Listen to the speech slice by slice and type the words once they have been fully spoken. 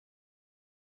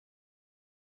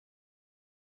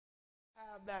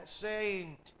have that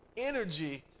same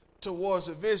energy towards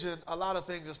the vision, a lot of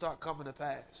things will start coming to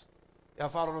pass. Y'all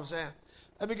follow what I'm saying?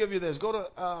 Let me give you this. Go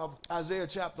to Isaiah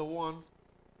chapter 1.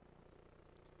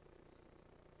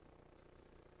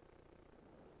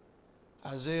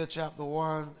 Isaiah chapter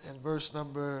 1 and verse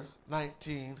number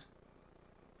 19.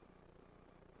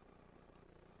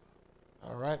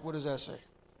 All right, what does that say?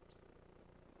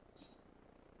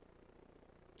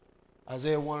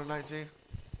 Isaiah 1 and 19.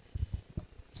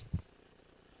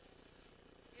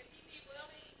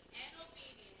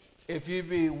 If you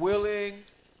be willing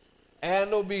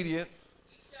and obedient,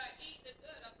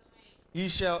 ye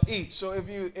shall eat. So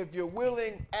if you're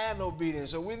willing and obedient,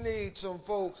 so we need some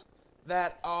folks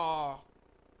that are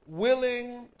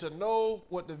willing to know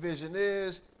what the vision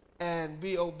is and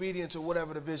be obedient to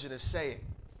whatever the vision is saying.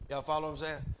 Y'all follow what I'm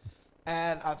saying?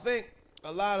 And I think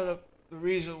a lot of the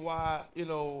reason why,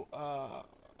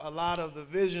 a lot of the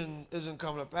vision isn't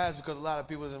coming to pass because a lot of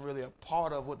people isn't really a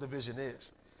part of what the vision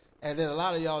is. And then a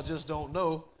lot of y'all just don't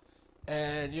know.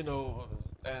 And,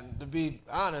 and to be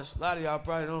honest, a lot of y'all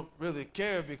probably don't really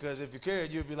care, because if you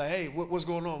cared, you'd be like, hey, what's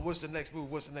going on? What's the next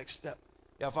move? What's the next step?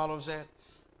 Y'all follow what I'm saying?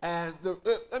 And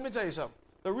let me tell you something.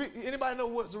 Anybody know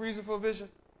what's the reason for a vision?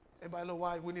 Anybody know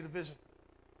why we need a vision?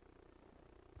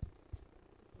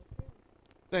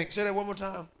 Say that one more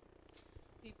time.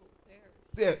 People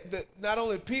perish. Yeah, not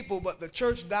only people, but the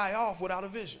church die off without a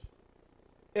vision.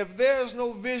 If there's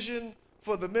no vision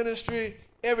for the ministry,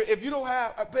 if you don't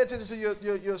have, pay attention to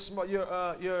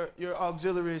your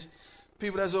auxiliaries,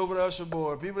 people that's over the usher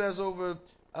board, people that's over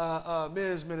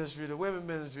men's ministry, the women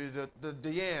ministry,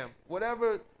 the YAM,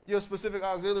 whatever your specific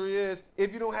auxiliary is.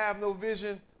 If you don't have no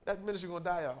vision, that ministry gonna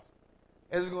die off.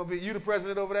 And it's gonna be you the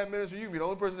president over that ministry. You be the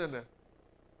only person in there.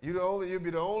 You'll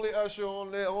be the only usher on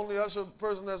there, only usher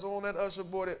person that's on that usher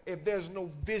board. If there's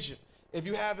no vision. If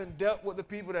you haven't dealt with the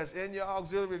people that's in your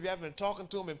auxiliary, if you haven't been talking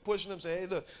to them and pushing them, say, hey,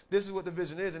 look, this is what the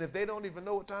vision is. And if they don't even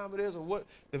know what time it is or what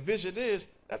the vision is,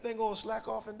 that thing going to slack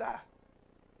off and die.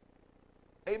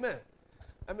 Amen.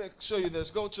 Let me show you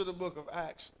this. Go to the book of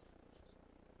Acts.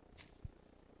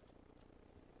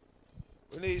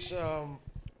 We need some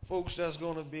folks that's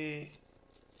going to be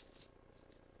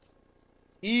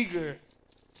eager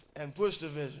and push the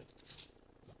vision.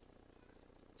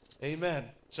 Amen.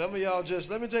 Some of y'all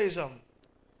let me tell you something.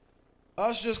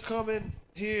 Us just coming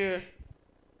here,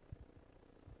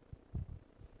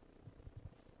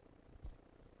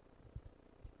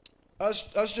 us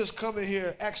just coming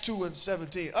here, Acts 2 and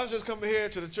 17. Us just coming here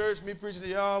to the church, me preaching to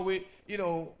y'all, we,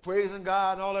 praising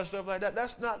God and all that stuff like that.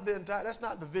 That's not the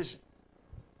vision.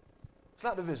 It's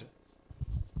not the vision.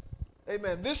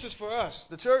 Amen. This is for us.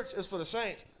 The church is for the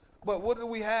saints. But what do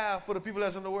we have for the people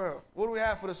that's in the world? What do we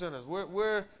have for the sinners? When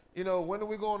are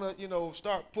we going to,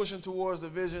 start pushing towards the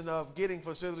vision of getting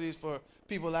facilities for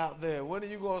people out there? When are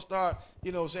you going to start,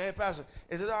 saying, hey, Pastor,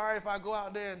 is it all right if I go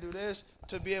out there and do this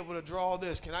to be able to draw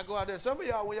this? Can I go out there? Some of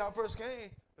y'all, when y'all first came,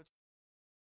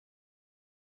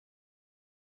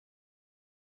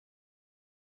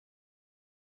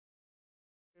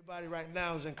 everybody right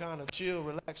now is in kind of chill,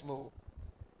 relax mode.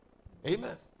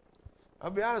 Amen. I'll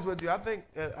be honest with you. I think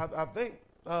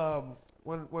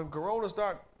when Corona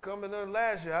started coming in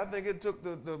last year, I think it took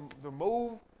the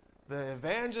move, the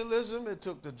evangelism, it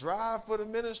took the drive for the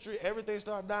ministry. Everything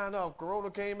started dying off. Corona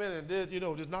came in and did,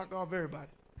 just knocked off everybody.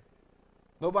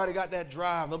 Nobody got that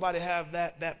drive. Nobody have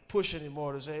that push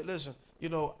anymore to say, listen,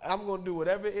 I'm going to do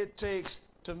whatever it takes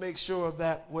to make sure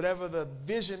that whatever the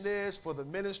vision is for the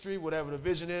ministry, whatever the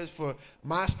vision is for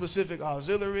my specific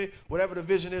auxiliary, whatever the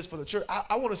vision is for the church,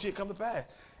 I want to see it come to pass.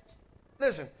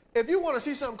 Listen, if you want to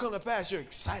see something come to pass, you're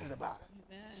excited about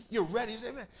it. Amen. You're ready. You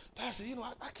say, man, Pastor,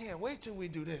 I can't wait till we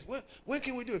do this. When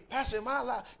can we do it? Pastor, in my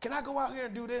life, can I go out here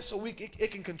and do this so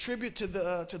it can contribute to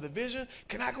the vision?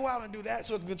 Can I go out and do that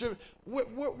so it can contribute?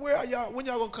 Where are y'all? When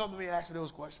y'all going to come to me and ask me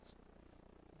those questions?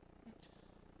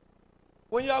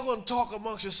 When y'all going to talk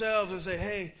amongst yourselves and say,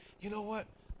 hey, you know what?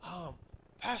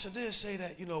 Pastor did say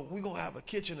that, we're going to have a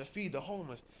kitchen to feed the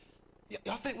homeless.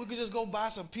 Y'all think we could just go buy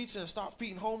some pizza and start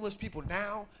feeding homeless people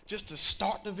now just to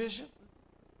start the vision?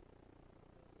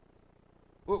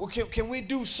 Can we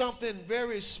do something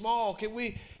very small? Can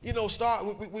we, start?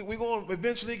 We're going to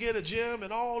eventually get a gym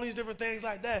and all these different things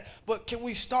like that. But can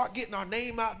we start getting our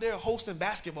name out there hosting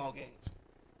basketball games?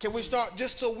 Can we start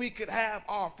just so we could have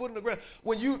our foot in the ground?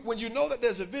 When you know that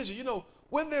there's a vision,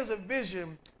 when there's a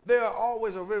vision, there are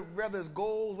always, whether it's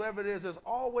goals, whatever it is, there's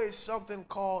always something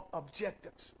called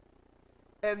objectives.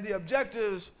 And the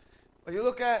objectives, when you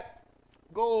look at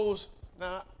goals,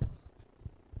 now, I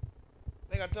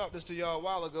think I talked this to y'all a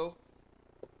while ago.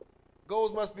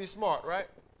 Goals must be smart, right?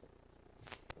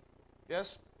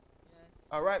 Yes? Yes.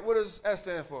 All right. What does S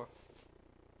stand for?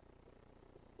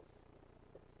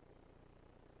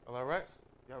 All right.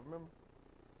 Y'all remember?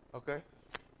 Okay.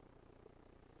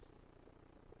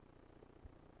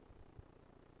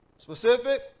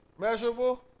 Specific,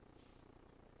 measurable.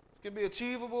 It can be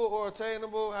achievable or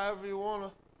attainable, however you want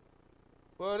to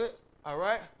put it. All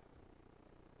right.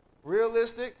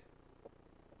 Realistic.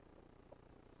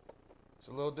 It's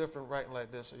a little different writing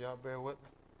like this, so y'all bear with me.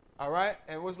 All right.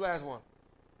 And what's the last one?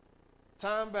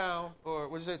 Time bound, or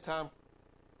what did you say? Time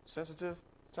sensitive?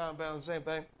 Time bound, same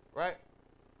thing, right?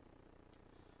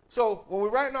 So when we're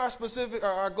writing our specific,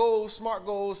 our goals, SMART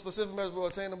goals, specific, measurable,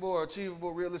 attainable, or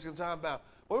achievable, realistic, and time bound.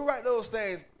 When we write those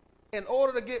things, in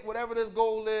order to get whatever this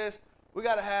goal is, we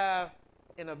got to have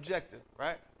an objective,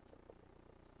 right?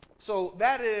 So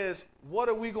that is, what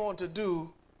are we going to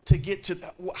do to get to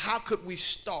that? How could we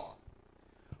start?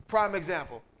 Prime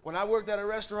example: when I worked at a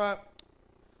restaurant,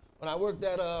 I worked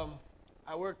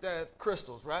at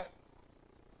Crystal's, right?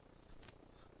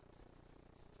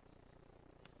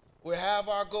 We have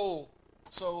our goal.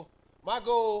 So my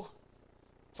goal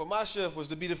for my shift was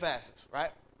to be the fastest,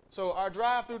 right? So our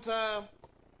drive-through time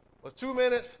was 2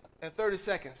 minutes and 30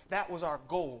 seconds. That was our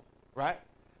goal, right?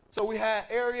 So we had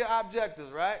area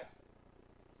objectives, right?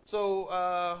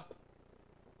 So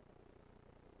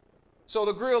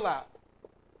the grill out.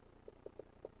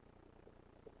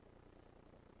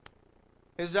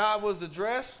 His job was to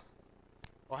dress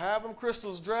or have them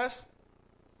Crystals dress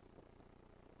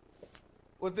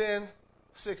within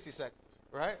 60 seconds,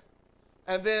 right?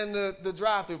 And then the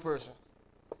drive-through person,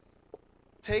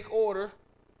 take order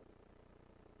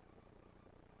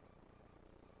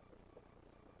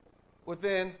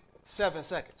within 7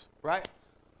 seconds, right?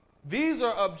 These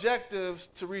are objectives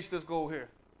to reach this goal here.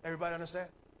 Everybody understand?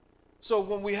 So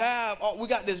when we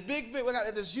got this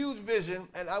this huge vision,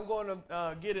 and I'm going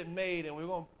to get it made, and we're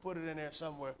going to put it in there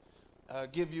somewhere.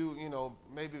 Give you,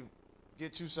 maybe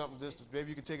get you something. Maybe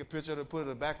you can take a picture of it, put it in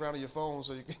the background of your phone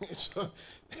so you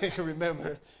can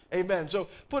remember. Amen. So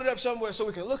put it up somewhere so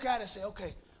we can look at it and say,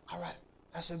 okay, all right,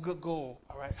 that's a good goal.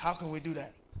 All right, how can we do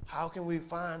that? How can we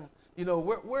find,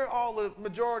 where all the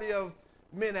majority of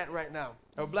men at right now,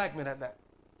 or black men at that?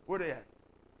 Where they at?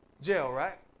 Jail,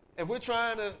 right? If we're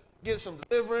trying to get some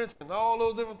deliverance and all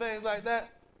those different things like that,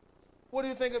 what do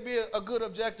you think would be a good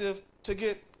objective to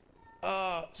get,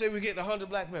 say we get 100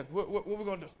 black men? What we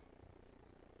going to do?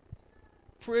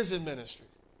 Prison ministry,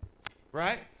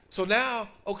 right? So now,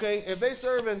 okay, if they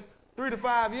serving 3 to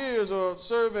 5 years or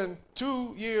serving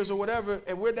 2 years or whatever,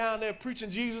 and we're down there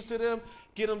preaching Jesus to them,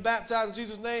 get them baptized in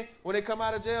Jesus' name, when they come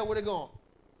out of jail, where they going?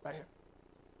 Right here.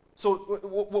 So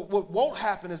what won't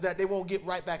happen is that they won't get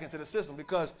right back into the system,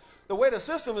 because the way the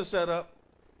system is set up,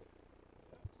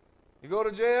 you go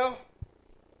to jail,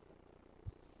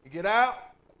 you get out.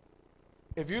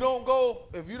 If you don't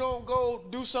go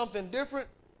do something different,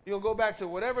 you'll go back to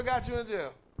whatever got you in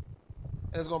jail,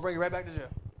 and it's going to bring you right back to jail.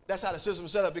 That's how the system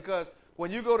is set up, because when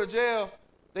you go to jail,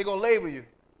 they're going to label you,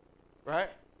 right?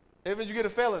 Even if you get a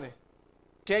felony,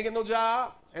 can't get no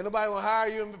job, ain't nobody going to hire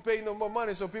you and pay you no more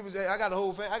money, so people say, I got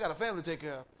a family to take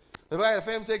care of. If I had a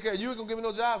family to take care of, you ain't going to give me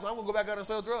no job, so I'm going to go back out and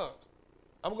sell drugs.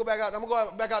 I'm going to go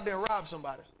back out there and rob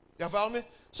somebody. Y'all follow me?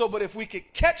 So, but if we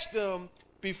could catch them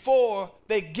before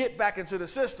they get back into the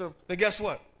system, then guess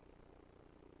what?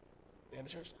 They're in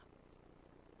the church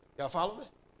now. Y'all follow me?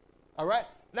 All right?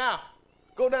 Now,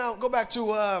 go back to,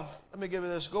 let me give you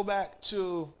this. Go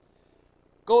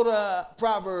to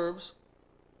Proverbs.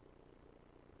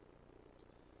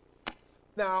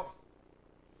 Now,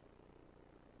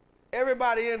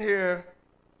 everybody in here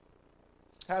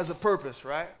has a purpose,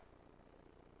 right?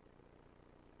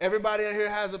 Everybody in here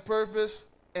has a purpose,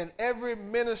 and every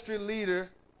ministry leader,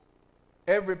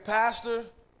 every pastor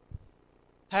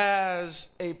has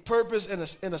a purpose and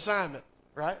an assignment,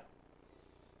 right?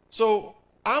 So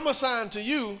I'm assigned to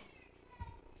you,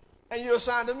 and you're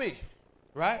assigned to me,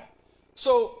 right?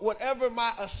 So whatever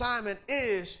my assignment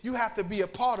is, you have to be a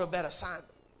part of that assignment.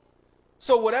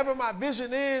 So whatever my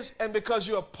vision is, and because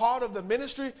you're a part of the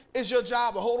ministry, it's your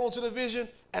job to hold on to the vision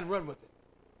and run with it.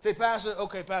 Say, Pastor,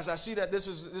 okay, Pastor, I see that this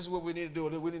is what we need to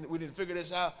do. We need to figure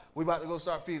this out. We're about to go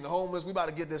start feeding the homeless. We're about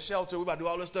to get this shelter. We're about to do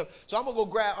all this stuff. So I'm gonna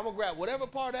grab whatever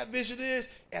part of that vision is,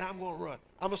 and I'm gonna run.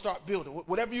 I'm gonna start building.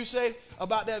 Whatever you say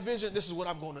about that vision, this is what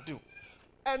I'm gonna do.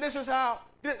 And this is how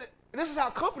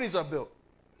companies are built.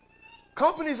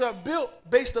 Companies are built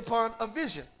based upon a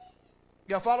vision.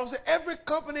 Y'all follow what I'm saying? Every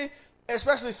company,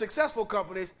 especially successful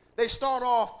companies, they start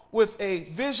off with a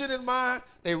vision in mind.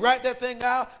 They write that thing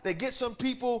out. They get some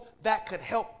people that could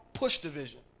help push the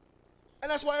vision.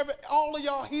 And that's why all of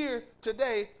y'all here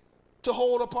today to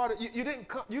hold a part of you didn't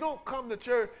come, you don't come to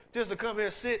church just to come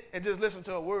here, sit, and just listen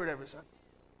to a word every Sunday.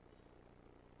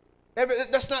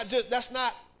 That's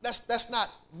not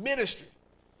ministry.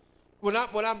 When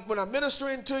I'm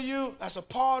ministering to you, that's a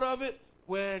part of it.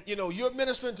 When you're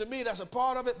ministering to me, that's a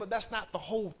part of it, but that's not the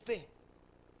whole thing.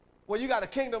 When you got a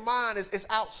kingdom mind, it's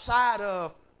outside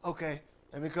of, okay,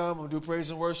 let me come, I'm gonna do praise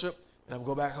and worship, and I'm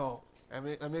gonna go back home.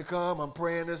 Let me come, I'm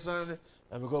praying this Sunday,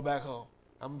 I'm gonna go back home.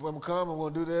 I'm gonna come, I'm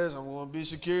gonna do this, I'm gonna be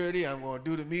security, I'm gonna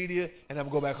do the media, and I'm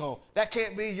gonna go back home. That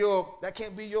can't be your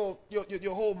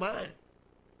whole mind.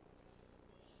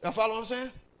 Y'all follow what I'm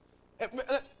saying?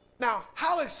 Now,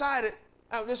 how excited,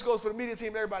 this goes for the media team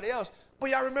and everybody else, but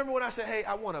y'all remember when I said, hey,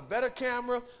 I want a better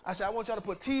camera. I said, I want y'all to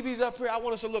put TVs up here. I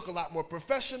want us to look a lot more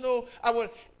professional.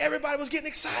 Everybody was getting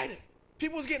excited.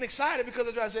 People was getting excited because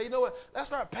they tried to say, you know what, let's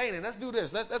start painting. Let's do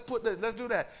this. Let's put this. Let's do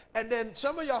that. And then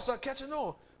some of y'all start catching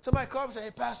on. Somebody come and say,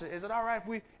 hey, Pastor, is it all right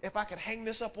if I can hang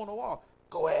this up on the wall?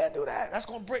 Go ahead, do that. That's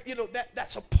going to break,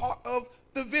 that's a part of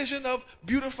the vision of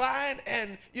beautifying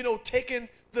and, taking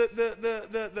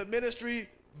the ministry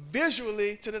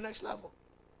visually to the next level.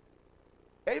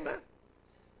 Amen.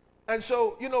 And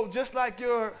so, just like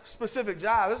your specific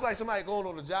job, it's like somebody going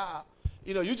on a job.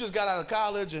 You just got out of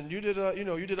college and you did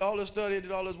all this study,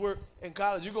 did all this work in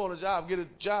college. You go on a job, get a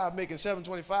job making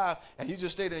 $725, and you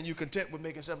just stay there and you're content with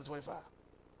making $725.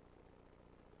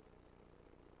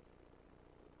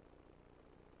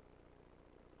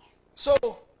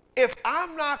 So if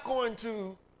I'm not going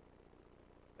to,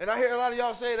 and I hear a lot of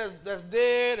y'all say that's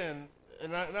dead,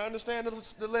 and I understand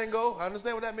the lingo. I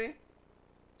understand what that means.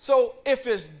 So if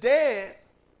it's dead,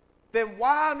 then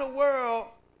why in the world,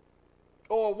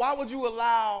 or why would you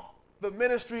allow the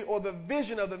ministry or the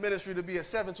vision of the ministry to be a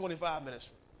 725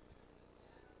 ministry?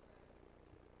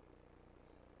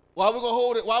 Why are we gonna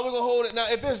hold it? Why are we gonna hold it? Now,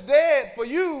 if it's dead for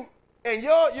you and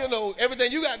your,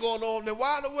 everything you got going on, then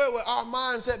why in the world would our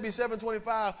mindset be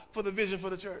 725 for the vision for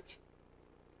the church?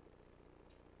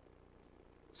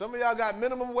 Some of y'all got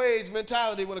minimum wage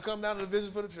mentality when it comes down to the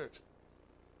vision for the church.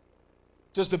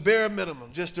 Just the bare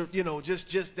minimum, just to,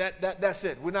 just that's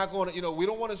it. We're not going to, we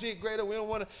don't want to see it greater. We don't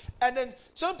want to. And then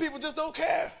some people just don't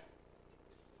care.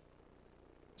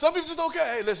 Some people just don't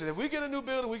care. Hey, listen, if we get a new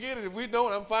building, we get it. If we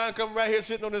don't, I'm fine coming right here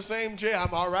sitting on the same chair.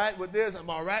 I'm all right with this. I'm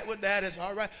all right with that. It's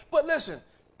all right. But listen,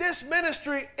 this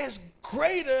ministry is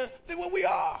greater than what we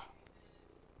are.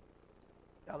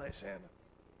 Y'all ain't saying that.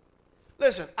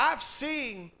 Listen, I've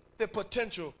seen the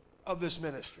potential of this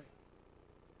ministry.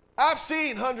 I've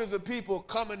seen hundreds of people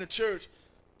come into church,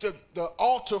 the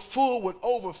altar full with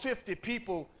over 50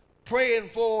 people praying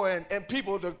for, and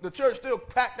people, the church still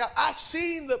packed out. I've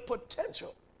seen the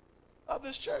potential of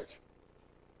this church.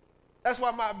 That's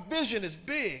why my vision is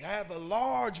big. I have a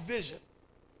large vision.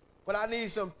 But I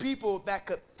need some people that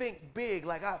could think big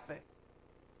like I think.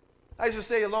 I used to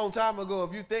say a long time ago,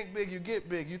 if you think big, you get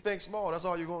big. You think small, that's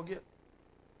all you're going to get.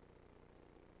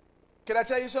 Can I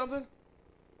tell you something?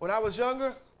 When I was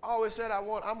younger, I always said I'm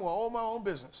going to own my own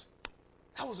business.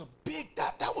 That was a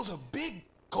big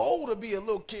goal to be a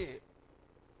little kid.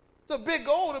 It's a big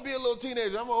goal to be a little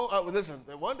teenager. Listen,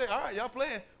 one day, all right, y'all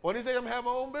playing. One of these days, I'm going to have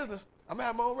my own business. I'm going to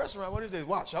have my own restaurant one of these days.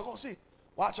 Watch, y'all going to see.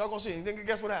 Watch, y'all going to see. And then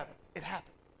guess what happened? It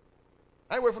happened.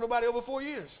 I ain't worked for nobody over 4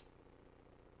 years.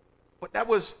 But that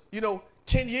was,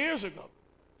 10 years ago,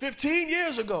 15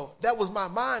 years ago. That was my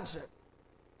mindset.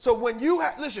 So when you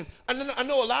have, listen, I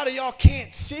know a lot of y'all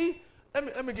can't see.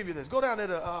 Let me give you this. Go down there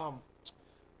to,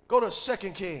 go to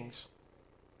 2 Kings.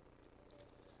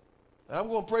 And I'm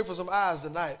going to pray for some eyes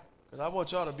tonight, because I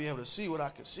want y'all to be able to see what I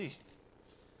can see.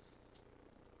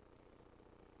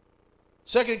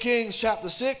 2 Kings chapter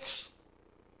 6.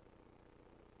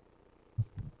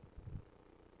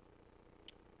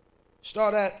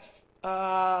 Start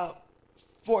at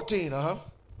 14,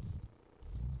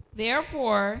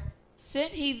 Therefore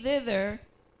sent he thither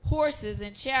horses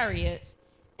and chariots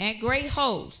and great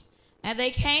hosts, and they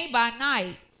came by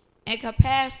night and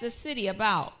compassed the city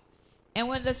about. And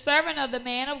when the servant of the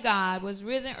man of God was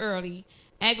risen early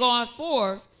and gone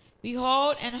forth,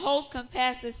 behold, an host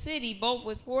compassed the city both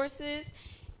with horses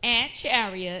and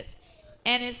chariots.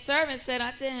 And his servant said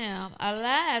unto him,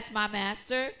 Alas, my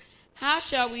master, how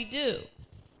shall we do?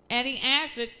 And he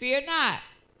answered, Fear not,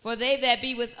 for they that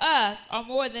be with us are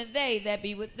more than they that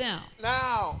be with them.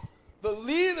 Now, the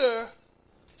leader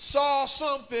saw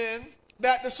something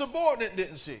that the subordinate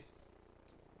didn't see.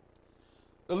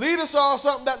 The leader saw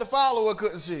something that the follower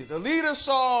couldn't see. The leader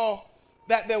saw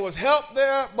that there was help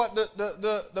there, but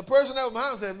the person that was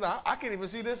behind said, no, I can't even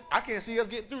see this. I can't see us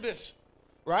getting through this.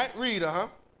 Right? Read,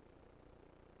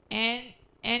 And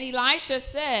Elisha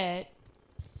said,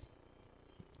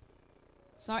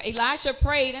 Elisha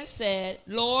prayed and said,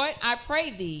 Lord, I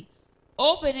pray thee,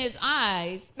 open his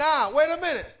eyes. Now, wait a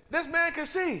minute. This man could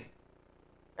see.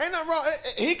 Ain't nothing wrong.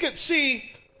 He could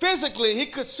see physically. He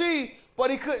could see,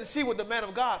 but he couldn't see what the man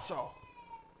of God saw.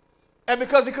 And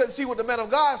because he couldn't see what the man of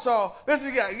God saw,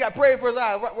 listen, you got to pray for his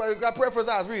eyes. You got to pray for his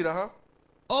eyes. Read it,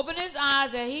 Open his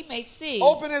eyes that he may see.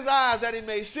 Open his eyes that he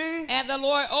may see. And the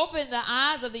Lord opened the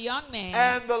eyes of the young man.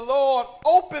 And the Lord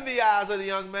opened the eyes of the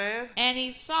young man. And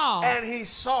he saw. And he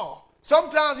saw.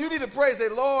 Sometimes you need to pray and say,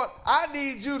 Lord, I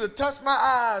need you to touch my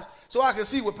eyes so I can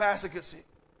see what Pastor could see.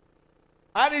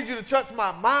 I need you to touch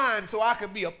my mind so I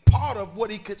can be a part of what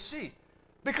he could see.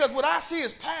 Because what I see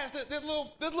is past this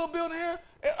little building here.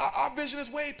 Our vision is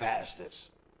way past this.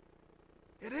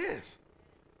 It is.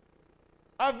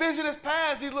 Our vision is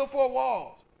past these little four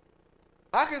walls.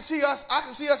 I can see us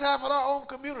having our own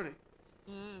community.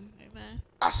 Amen.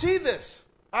 I see this.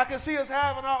 I can see us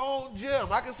having our own gym.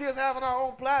 I can see us having our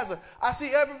own plaza. I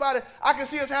see everybody. I can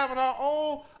see us having our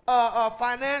own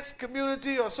finance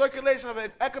community or circulation of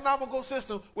an economical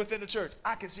system within the church.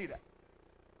 I can see that.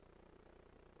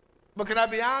 But can I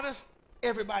be honest?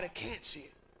 Everybody can't see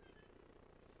it.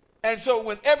 And so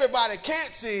when everybody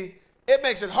can't see, it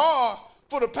makes it hard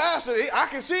for the pastor. I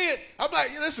can see it. I'm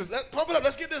like, listen, pump it up.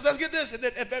 Let's get this. Let's get this. And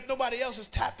then if nobody else is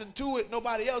tapped into it,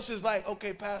 nobody else is like,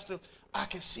 okay, pastor, I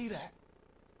can see that.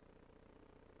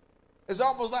 It's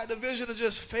almost like the vision will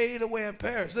just fade away and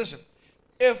perish. Listen,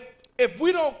 if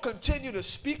we don't continue to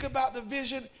speak about the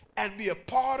vision and be a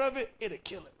part of it, it'll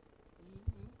kill it.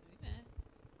 Amen.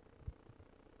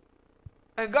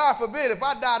 And God forbid, if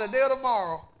I die today or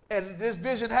tomorrow and this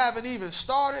vision haven't even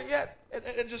started yet,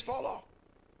 it just fall off.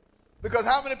 Because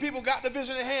how many people got the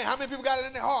vision in hand? How many people got it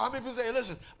in their heart? How many people say,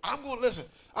 listen, I'm going to listen.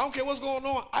 I don't care what's going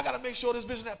on. I got to make sure this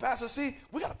vision that pastor see,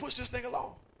 we got to push this thing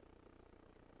along.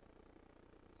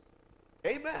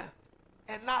 Amen.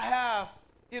 And not have,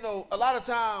 a lot of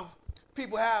times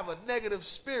people have a negative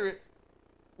spirit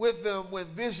with them when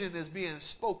vision is being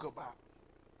spoke about.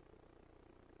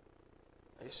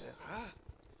 They said,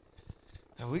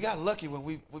 and we got lucky when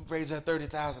we raised that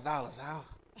 $30,000.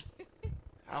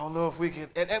 I don't know if we can.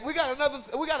 And we got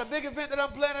a big event that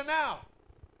I'm planning now.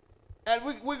 And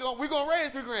we're gonna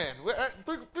raise $3,000.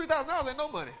 $3,000 ain't no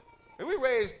money. If we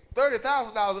raise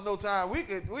 $30,000 in no time,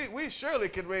 we surely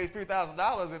can raise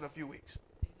 $3,000 in a few weeks.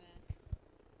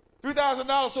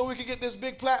 $3,000 so we can get this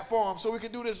big platform, so we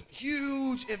can do this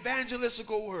huge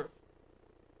evangelistical work.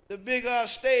 The big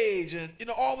stage and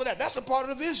all of that. That's a part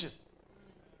of the vision.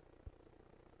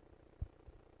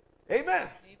 Amen.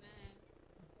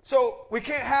 So we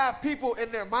can't have people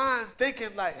in their mind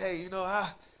thinking like, hey,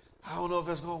 I don't know if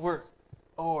it's going to work.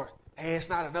 Or, hey, it's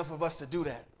not enough of us to do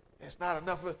that. It's not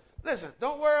enough of... Listen,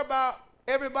 don't worry about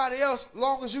everybody else as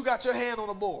long as you got your hand on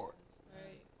the board.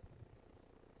 Right.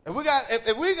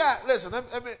 If we got, listen,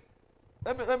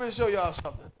 let me show y'all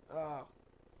something.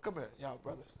 Come here, y'all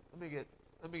brothers. Let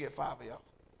me get 5 of y'all.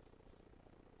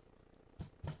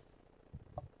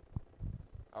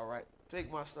 All right,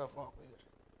 take my stuff off of here.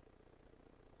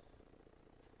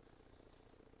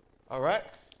 All right,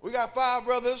 we got 5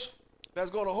 brothers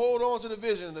that's going to hold on to the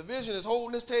vision. And the vision is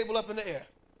holding this table up in the air,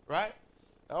 right?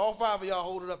 And all 5 of y'all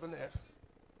hold it up in the air.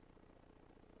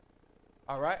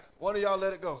 All right, one of y'all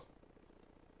let it go.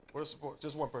 What is support?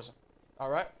 Just one person. All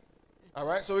right,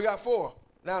 so we got 4.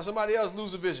 Now somebody else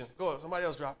lose the vision. Go on, somebody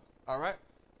else drop it. All right,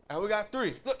 and we got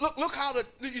 3. Look how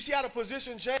you see how the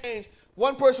position changed.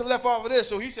 One person left off of this,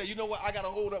 so he said, you know what, I got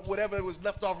to hold up whatever was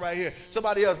left off right here.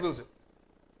 Somebody else lose it.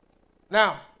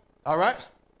 Now, all right,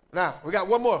 now we got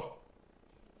one more.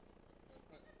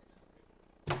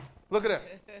 Look at that.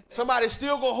 Somebody's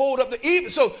still going to hold up the even.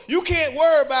 So you can't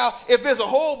worry about if there's a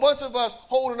whole bunch of us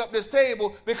holding up this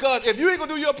table, because if you ain't going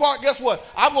to do your part, guess what?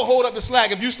 I'm going to hold up the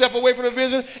slack. If you step away from the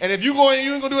vision, and if you ain't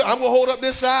going to do it, I'm going to hold up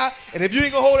this side. And if you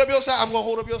ain't going to hold up your side, I'm going to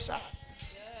hold up your side.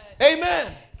 Good.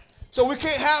 Amen. So we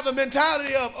can't have the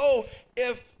mentality of, oh,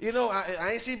 if, I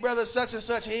ain't see brother such and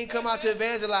such, he ain't come out to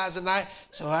evangelize tonight,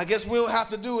 so I guess we don't have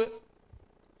to do it.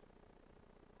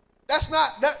 That's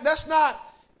not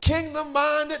kingdom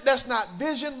minded. That's not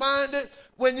vision minded.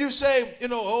 When you say,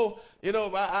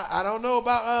 I don't know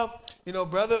about,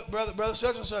 brother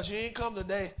such and such, he ain't come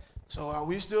today. So are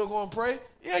we still going to pray?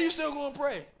 Yeah, you still going to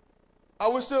pray.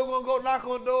 Are we still going to go knock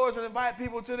on doors and invite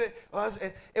people to the,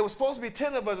 it was supposed to be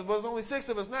 10 of us, but it's only 6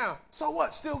 of us now. So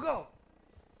what? Still go.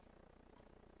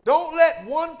 Don't let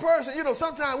one person,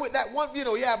 sometimes with that one,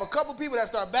 you have a couple people that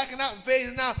start backing out and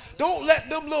fading out. Don't let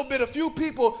them a few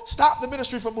people stop the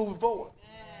ministry from moving forward.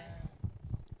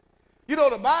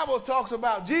 The Bible talks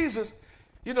about Jesus.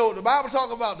 The Bible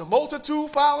talks about the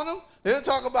multitude following him. Then it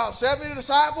talks about 70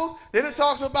 disciples. Then it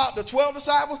talks about the 12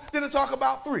 disciples. Then it talks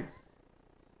about 3.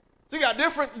 So you got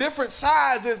different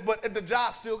sizes, but the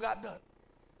job still got done.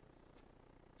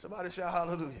 Somebody shout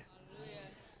hallelujah. Hallelujah.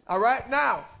 All right,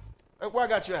 now, where I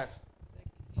got you at?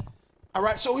 All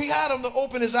right, so he had him to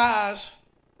open his eyes,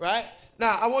 right?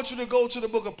 Now, I want you to go to the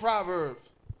book of Proverbs.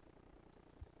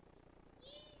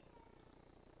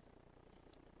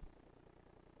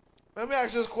 Let me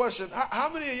ask you this question. How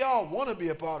many of y'all want to be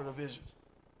a part of the vision?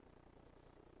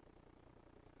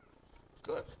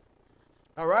 Good.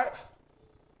 All right.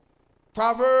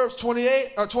 Proverbs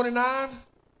 28 or 29.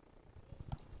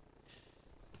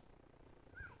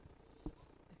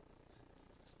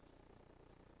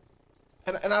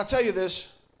 And I'll tell you this.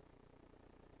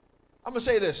 I'm going to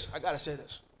say this. I got to say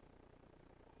this.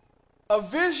 A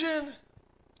vision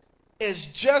is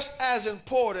just as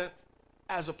important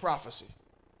as a prophecy.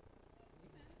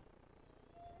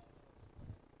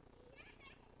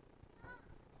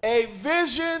 A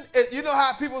vision, you know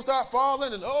how people start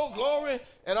falling and oh glory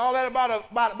and all that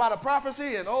about a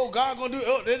prophecy and oh God gonna do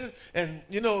it and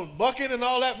you know bucking and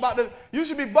all that you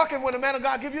should be bucking when the man of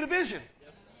God give you the vision.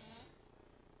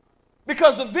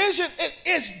 Because the vision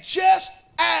is just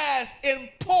as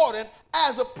important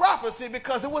as a prophecy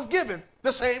because it was given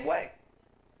the same way.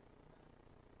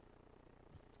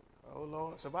 Oh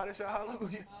Lord, somebody say hallelujah.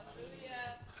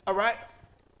 Hallelujah. All right.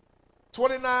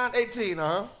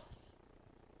 29:18,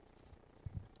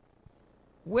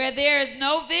 Where there is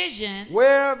no vision,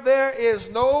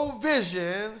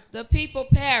 the people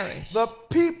perish. The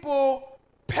people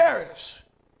perish.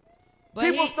 But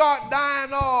people start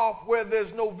dying off where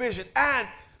there's no vision. And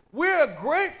we're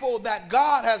grateful that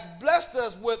God has blessed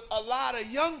us with a lot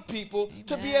of young people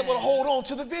to be able to hold on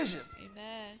to the vision.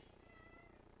 Amen.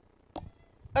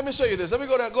 Let me show you this. Let me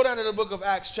go down to the book of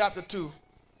Acts chapter 2.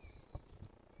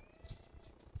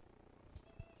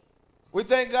 We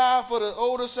thank God for the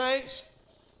older saints.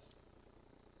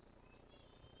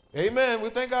 Amen. We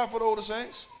thank God for the older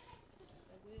saints.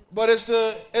 But it's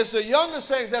the younger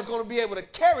saints that's going to be able to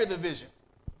carry the vision.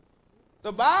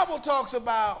 The Bible talks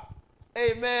about,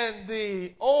 amen,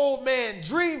 the old man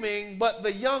dreaming, but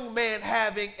the young man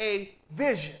having a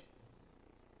vision.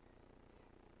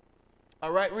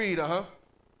 All right, read,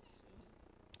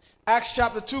 Acts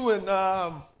chapter 2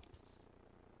 and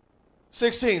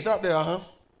 16. Stop there,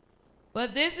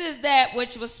 But this is that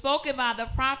which was spoken by the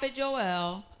prophet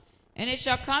Joel. And it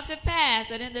shall come to pass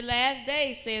that in the last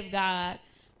days, saith God,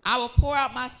 I will pour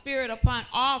out my spirit upon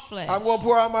all flesh. I'm going to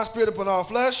pour out my spirit upon all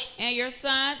flesh. And your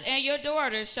sons and your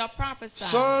daughters shall prophesy.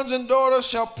 Sons and daughters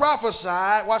shall prophesy.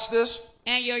 Watch this.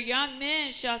 And your young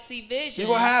men shall see visions. You're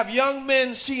going to have young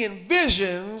men seeing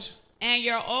visions. And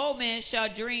your old men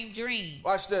shall dream dreams.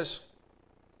 Watch this.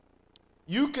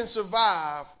 You can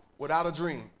survive without a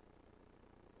dream,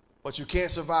 but you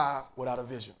can't survive without a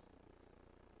vision.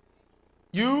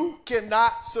 You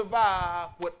cannot survive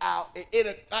without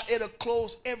it. It'll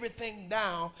close everything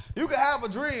down. You can have a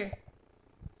dream.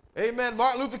 Amen.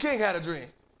 Martin Luther King had a dream.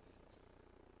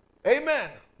 Amen.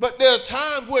 But there are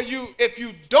times where if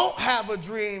you don't have a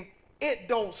dream, it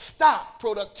don't stop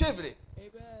productivity.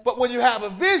 Amen. But when you have a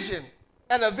vision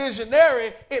and a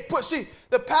visionary,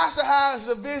 the pastor has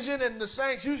the vision and the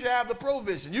saints usually have the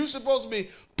provision. You're supposed to be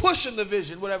pushing the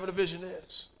vision, whatever the vision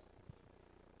is.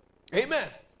 Amen.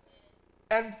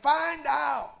 And find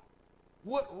out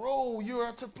what role you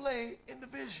are to play in the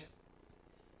vision.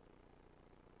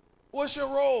 What's your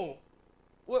role?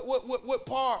 What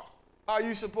part are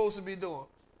you supposed to be doing?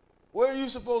 Where are you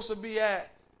supposed to be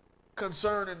at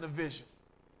concerning the vision?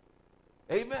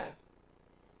 Amen.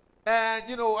 And,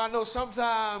 I know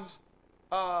sometimes,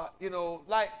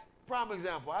 like prime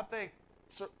example, I think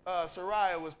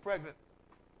Soraya was pregnant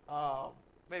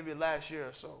maybe last year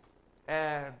or so.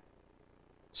 And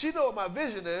she know what my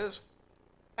vision is,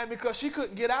 and because she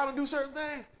couldn't get out and do certain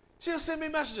things, she'll send me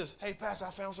messages. Hey, Pastor,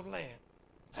 I found some land.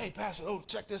 Hey, Pastor,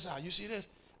 check this out. You see this?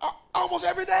 Almost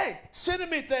every day, sending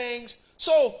me things.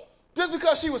 So just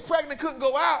because she was pregnant, couldn't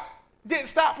go out, didn't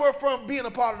stop her from being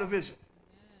a part of the vision.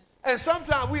 And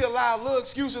sometimes we allow little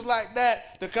excuses like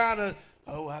that to kind of,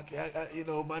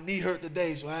 my knee hurt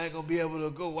today, so I ain't going to be able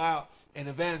to go out and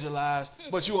evangelize.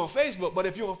 But you're on Facebook. But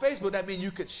if you're on Facebook, that means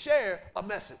you could share a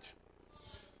message.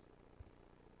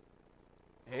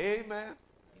 Amen.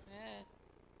 Amen.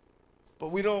 But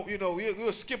we don't,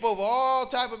 we'll skip over all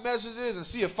type of messages and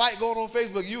see a fight going on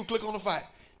Facebook. You click on the fight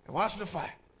and watch the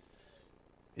fight.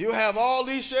 You'll have all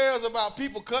these shares about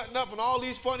people cutting up and all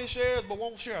these funny shares, but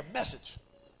won't share a message.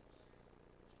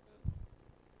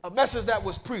 A message that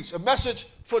was preached, a message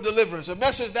for deliverance, a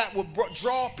message that will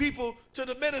draw people to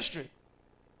the ministry.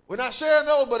 We're not sharing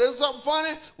those, but it's something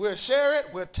funny, we'll share it,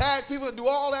 we'll tag people and do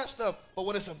all that stuff. But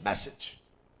when it's a message.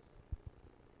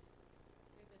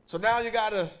 So now you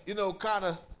got to, kind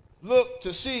of look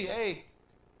to see, hey,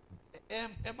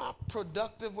 am I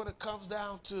productive when it comes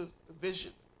down to the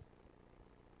vision?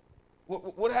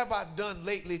 What have I done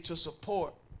lately to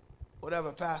support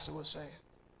whatever pastor was saying?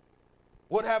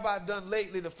 What have I done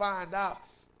lately to find out?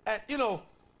 And,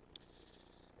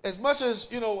 as much as,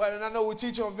 and I know we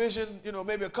teach on vision,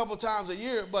 maybe a couple times a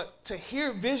year, but to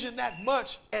hear vision that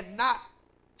much and not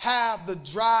have the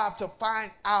drive to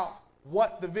find out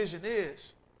what the vision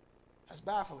is, that's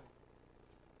baffling.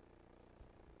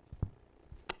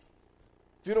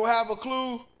 If you don't have a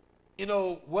clue,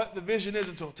 what the vision is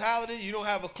in totality, you don't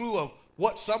have a clue of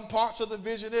what some parts of the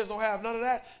vision is, don't have none of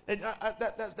that, and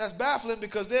that's baffling,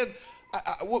 because then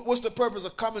what's the purpose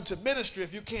of coming to ministry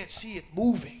if you can't see it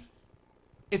moving,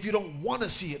 if you don't want to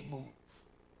see it move?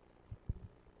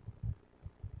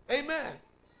 Amen.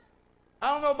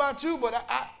 I don't know about you, but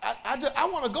I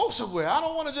want to go somewhere. I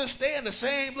don't want to just stay in the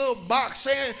same little box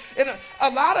saying, and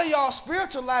a lot of y'all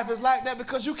spiritual life is like that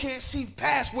because you can't see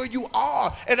past where you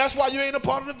are. And that's why you ain't a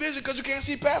part of the vision, because you can't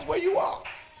see past where you are.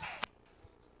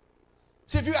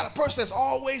 See, if you got a person that's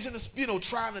always in the,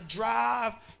 trying to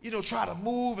drive, try to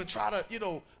move and try to,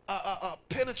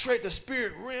 penetrate the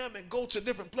spirit realm and go to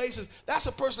different places, that's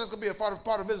a person that's going to be a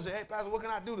part of business. Say, hey, Pastor, what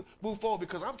can I do to move forward?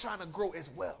 Because I'm trying to grow as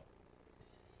well.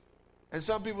 And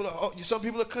some people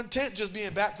are content just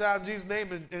being baptized in Jesus'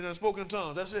 name and spoken in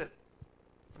tongues. That's it.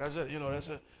 That's it. That's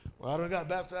it. Well, I done got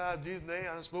baptized in Jesus' name.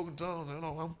 I done spoken in tongues.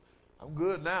 I'm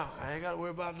good now. I ain't got to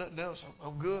worry about nothing else.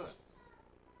 I'm good.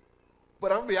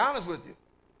 But I'm going to be honest with you.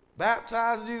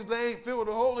 Baptized in Jesus' name, filled with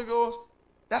the Holy Ghost,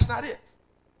 that's not it.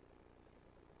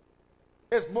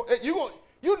 It's more,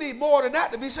 you need more than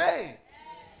that to be saved.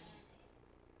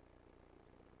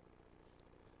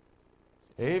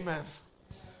 Amen.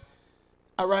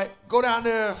 All right, go down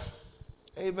there,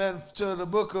 amen, to the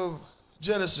book of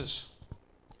Genesis.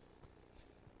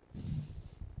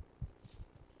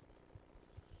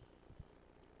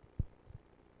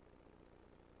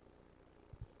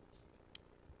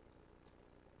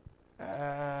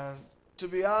 And to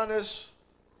be honest,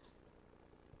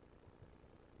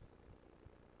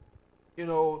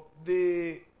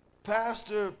 the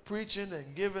pastor preaching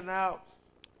and giving out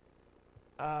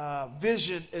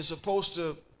vision is supposed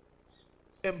to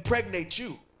impregnate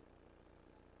you.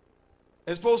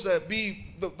 It's supposed to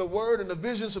be, the word and the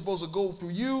vision is supposed to go through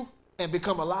you and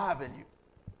become alive in you.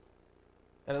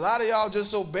 And a lot of y'all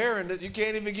just so barren that you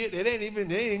can't even get, it ain't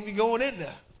even going in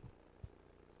there.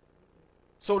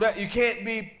 So that you can't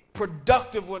be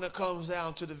productive when it comes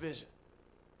down to the vision.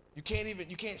 You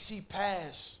can't see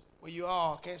past where you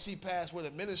are, can't see past where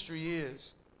the ministry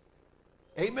is.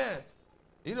 Amen.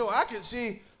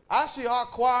 I see our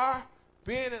choir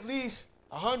being at least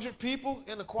 100 people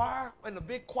in the choir, in the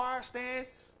big choir stand,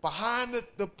 behind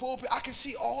the pulpit. I can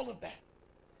see all of that.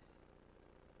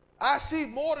 I see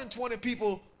more than 20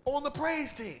 people on the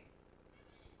praise team.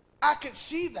 I can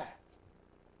see that.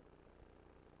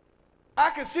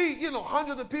 I can see,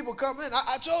 hundreds of people coming in.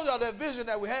 I told y'all that vision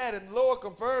that we had, and the Lord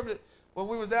confirmed it when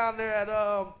we was down there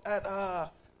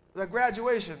at the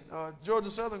graduation, Georgia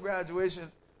Southern graduation,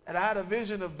 and I had a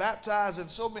vision of baptizing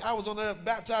I was on there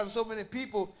baptizing so many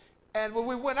people. And when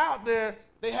we went out there,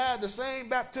 they had the same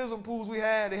baptism pools we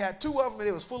had. They had 2 of them, and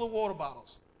it was full of water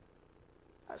bottles.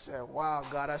 I said, wow,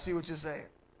 God, I see what you're saying.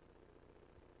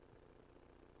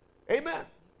 Amen.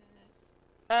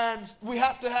 And we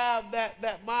have to have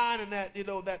that mind and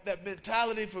that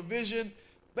mentality for vision.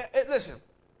 But listen,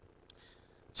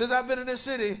 since I've been in this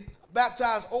city,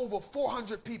 baptized over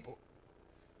 400 people.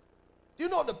 You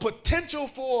know what the potential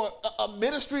for a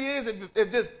ministry is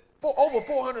if just over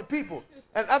 400 people.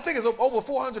 And I think it's over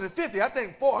 450. I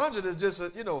think 400 is just,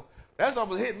 that's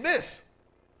almost hit and miss.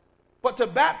 But to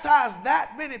baptize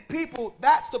that many people,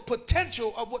 that's the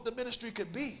potential of what the ministry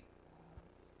could be.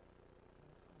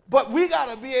 But we got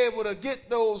to be able to get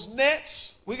those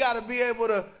nets. We got to be able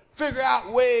to figure out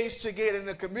ways to get in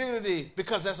the community,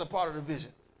 because that's a part of the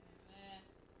vision.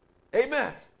 Amen.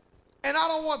 Amen. And I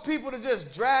don't want people to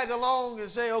just drag along and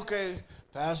say, okay,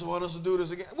 Pastor wants us to do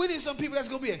this again. We need some people that's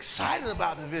going to be excited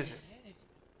about the vision.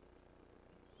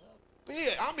 But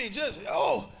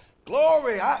yeah,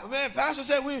 glory. Man, Pastor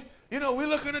said we're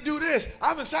looking to do this.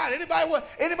 I'm excited.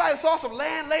 Anybody saw some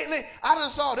land lately? I done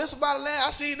saw this about the land. I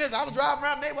seen this. I was driving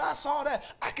around the neighborhood. I saw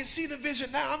that. I can see the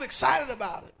vision now. I'm excited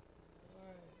about it.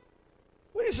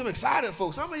 We need some excited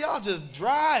folks. Some of y'all just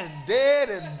dry and dead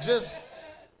and just,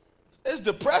 it's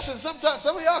depressing. Sometimes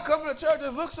some of y'all come to church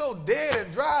and look so dead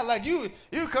and dry, like you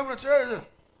come to church.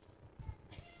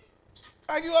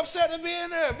 Are you upset to be in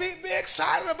there? Be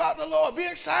excited about the Lord. Be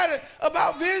excited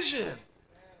about vision.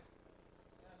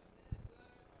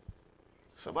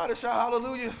 Somebody shout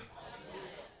hallelujah.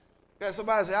 Yeah,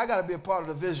 somebody say, I got to be a part of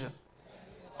the vision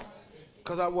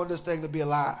because I want this thing to be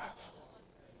alive.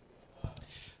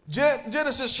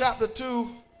 Genesis chapter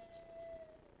 2.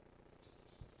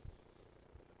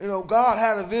 You know, God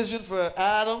had a vision for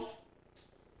Adam.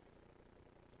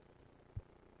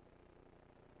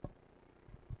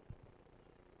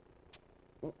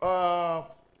 Go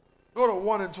to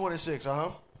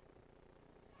 1:26,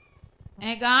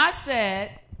 And God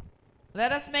said,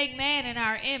 let us make man in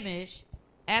our image,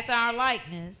 after our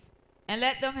likeness, and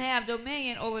let them have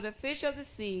dominion over the fish of the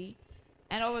sea,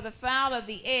 and over the fowl of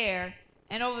the air,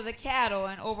 and over the cattle,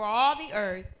 and over all the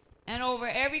earth, and over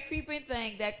every creeping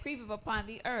thing that creepeth upon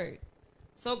the earth.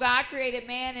 So God created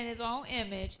man in his own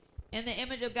image. In the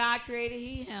image of God created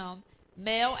he him.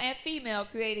 Male and female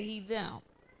created he them.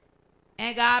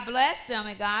 And God blessed them,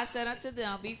 and God said unto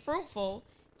them, be fruitful,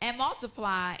 and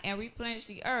multiply, and replenish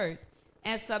the earth,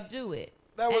 and subdue it.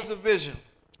 That was the vision.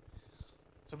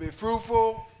 To be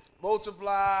fruitful,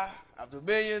 multiply, have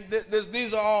dominion. This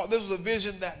was a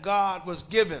vision that God was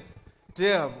given to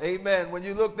him. Amen. When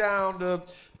you look down to,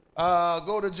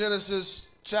 go to Genesis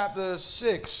chapter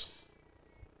 6.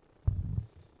 It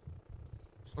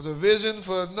was a vision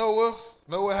for Noah.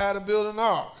 Noah had to build an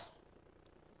ark.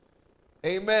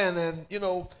 Amen. And, you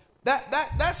know,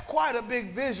 that's quite a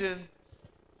big vision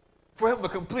for him to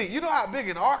complete. You know how big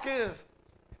an ark is?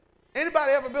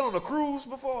 Anybody ever been on a cruise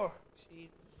before?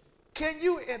 Jesus. Can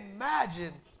you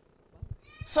imagine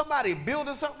somebody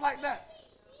building something like that?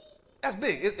 That's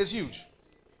big. It's huge.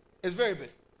 It's very big.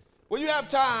 When you have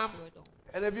time,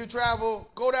 and if you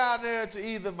travel, go down there to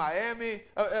either Miami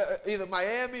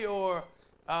or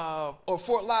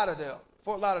Fort Lauderdale.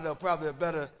 Fort Lauderdale probably are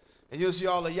better, and you'll see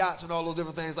all the yachts and all those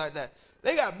different things like that.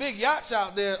 They got big yachts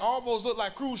out there, almost look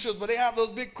like cruise ships, but they have those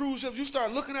big cruise ships. You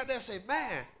start looking at that and say,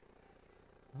 man,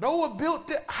 Noah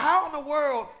built it. How in the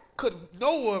world could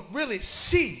Noah really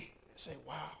see and say,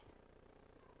 wow,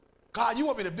 God, you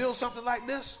want me to build something like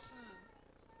this?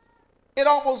 It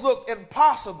almost looked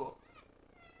impossible.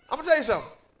 I'm going to tell you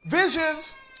something.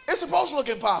 Visions, it's supposed to look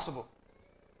impossible.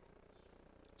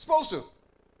 It's supposed to.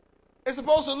 It's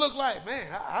supposed to look like,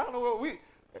 man, I don't know what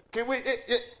can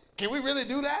we really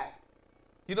do that?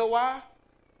 You know why?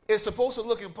 It's supposed to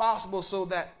look impossible so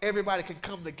that everybody can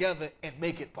come together and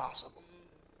make it possible.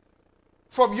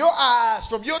 From your eyes,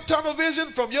 from your tunnel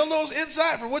vision, from your little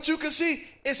insight, from what you can see,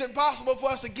 it's impossible for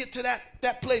us to get to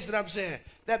that place that I'm saying.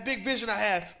 That big vision I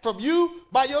had. From you,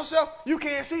 by yourself, you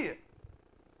can't see it.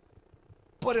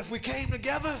 But if we came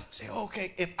together, say,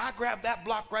 okay, if I grab that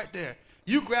block right there,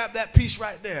 you grab that piece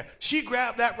right there, she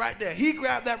grabbed that right there, he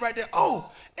grabbed that right there.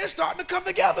 Oh, it's starting to come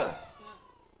together.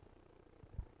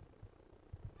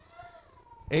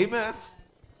 Amen.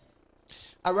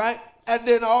 All right. And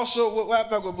then also, I'm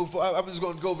not going to move forward. I'm just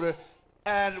going to go over there.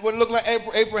 And when it looked like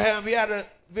Abraham, he had a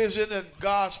vision and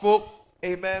God spoke,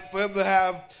 amen, for him to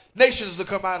have nations to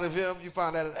come out of him. You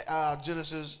find that in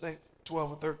Genesis, I think,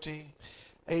 12 or 13.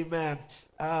 Amen.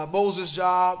 Moses'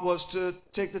 job was to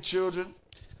take the children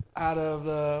out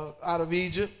of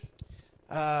Egypt.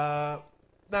 Now,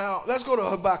 let's go to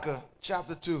Habakkuk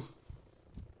chapter 2.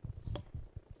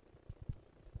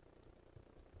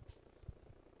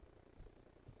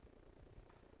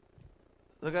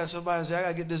 Look at somebody and say, I got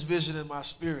to get this vision in my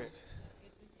spirit.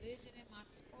 Get this vision in my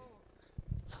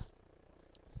spirit.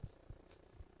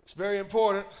 It's very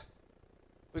important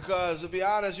because, to be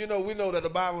honest, we know that the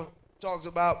Bible talks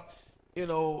about,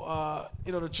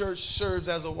 the church serves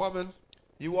as a woman.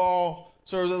 You all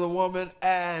serve as a woman,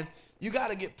 and you got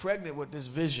to get pregnant with this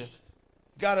vision.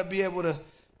 You got to be able to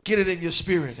get it in your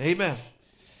spirit. Amen.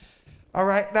 All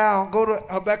right, now go to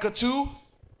Habakkuk 2.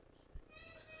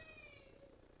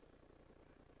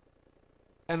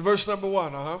 And verse number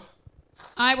 1,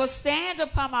 I will stand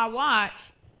upon my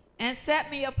watch and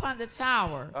set me upon the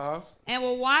tower, and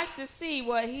will watch to see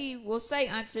what he will say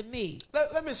unto me.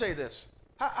 Let me say this.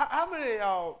 How many of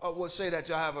y'all would say that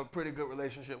y'all have a pretty good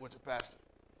relationship with your pastor?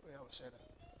 We always say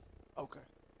that. Okay.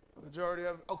 The majority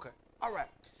of it? Okay. All right.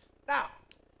 Now,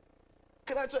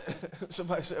 can I tell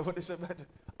somebody said what they said back there?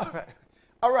 All right.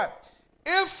 All right.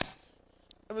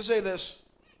 Let me say this.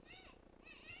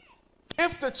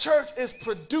 If the church is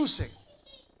producing,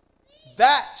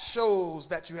 that shows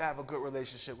that you have a good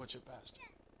relationship with your pastor.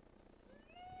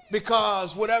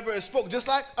 Because whatever is spoken, just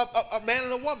like a man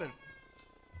and a woman.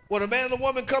 When a man and a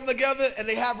woman come together and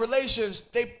they have relations,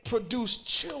 they produce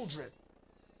children.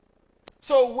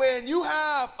 So when you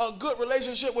have a good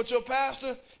relationship with your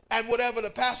pastor and whatever the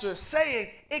pastor is saying,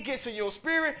 it gets in your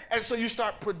spirit, and so you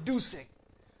start producing.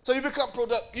 So you become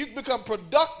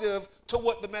productive to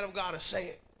what the man of God is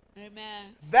saying.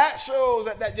 Amen. That shows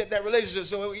that relationship.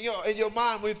 So in your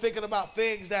mind, when you're thinking about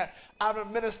things that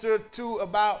I've ministered to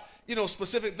about,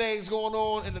 specific things going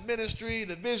on in the ministry,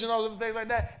 the vision, all of the things like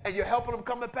that, and you're helping them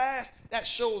come to pass, that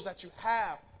shows that you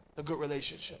have a good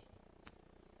relationship.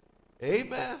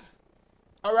 Amen.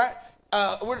 All right.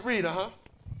 Read,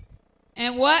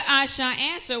 And what I shall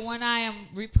answer when I am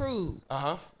reproved.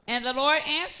 And the Lord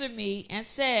answered me and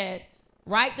said,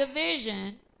 write the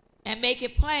vision and make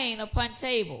it plain upon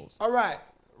tables. All right.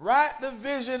 Write the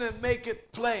vision and make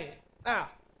it plain. Now,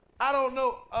 I don't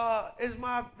know.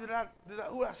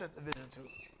 Who I sent the vision to?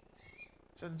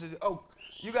 Sent it to oh,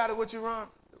 you got it with you, Ron?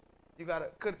 You got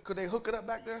it. Could they hook it up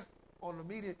back there on the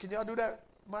media? Can y'all do that,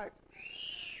 Mike?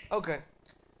 Okay.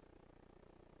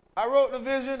 I wrote the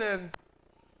vision, and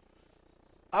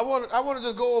I want to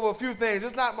just go over a few things.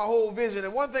 It's not my whole vision.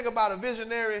 And one thing about a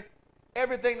visionary,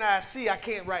 everything that I see, I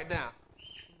can't write down.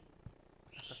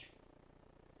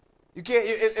 You can't.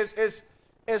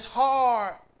 It's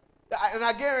hard. And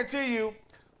I guarantee you,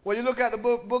 when you look at the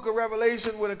book of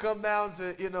Revelation, when it comes down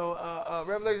to,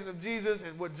 Revelation of Jesus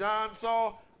and what John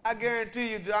saw, I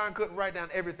guarantee you John couldn't write down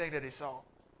everything that he saw.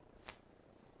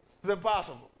 It's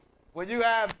impossible. When you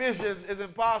have visions, it's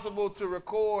impossible to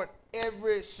record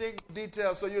every single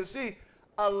detail. So you'll see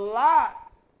a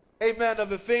lot, amen, of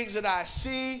the things that I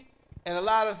see and a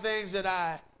lot of things that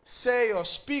I say or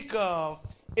speak of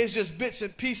is just bits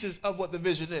and pieces of what the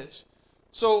vision is.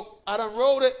 So I done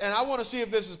wrote it, and I want to see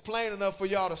if this is plain enough for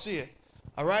y'all to see it.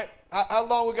 All right? How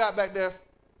long we got back there?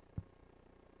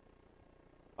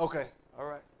 Okay. All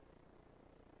right.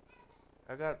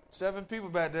 I got 7 people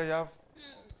back there, y'all.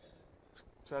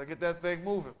 Try to get that thing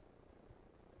moving.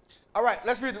 All right,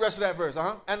 let's read the rest of that verse.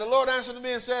 And the Lord answered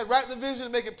me and said, write the vision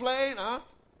and make it plain,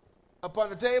 upon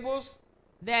the tables,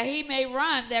 that he may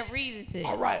run that readeth it.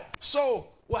 All right. So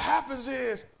what happens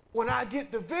is when I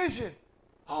get the vision,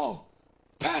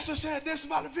 Pastor said this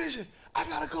about the vision. I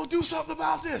got to go do something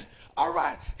about this. All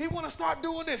right. He want to start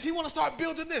doing this. He want to start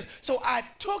building this. So I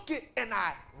took it and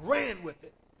I ran with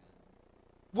it.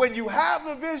 When you have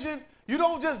the vision, you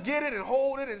don't just get it and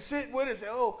hold it and sit with it and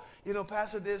say,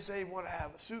 Pastor did say he want to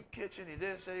have a soup kitchen. He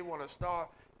did say he want to start,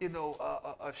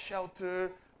 a shelter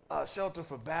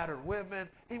for battered women.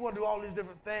 He want to do all these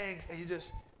different things, and you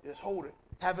just hold it.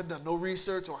 Haven't done no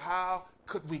research on how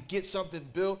could we get something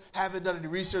built. Haven't done any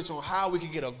research on how we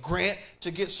can get a grant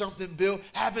to get something built.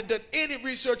 Haven't done any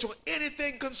research on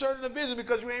anything concerning the vision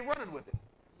because you ain't running with it.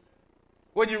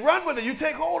 When you run with it, you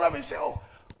take hold of it and say,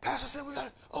 Pastor said we got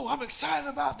it. I'm excited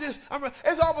about this.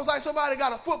 It's almost like somebody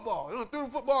got a football. Threw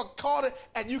the football, caught it,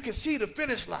 and you can see the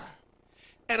finish line.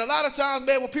 And a lot of times,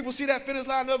 man, when people see that finish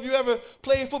line, I don't know if you ever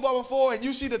played football before, and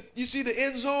you see the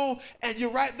end zone, and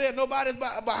you're right there, nobody's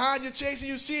behind you chasing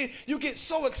you, see it, you get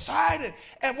so excited.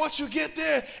 And once you get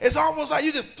there, it's almost like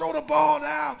you just throw the ball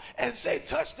down and say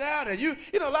touchdown. And you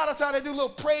know, a lot of times they do little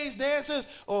praise dances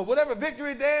or whatever,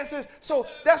 victory dances. So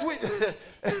that's what.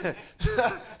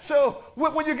 So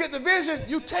when you get the vision,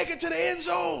 you take it to the end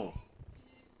zone.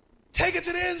 Take it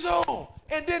to the end zone,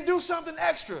 and then do something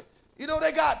extra.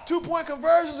 They got 2-point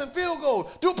conversions and field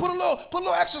goals. Put a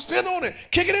little extra spin on it.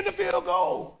 Kick it in the field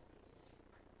goal.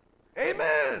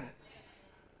 Amen.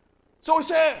 So he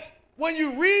said, when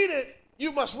you read it,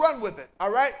 you must run with it.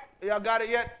 All right? Y'all got it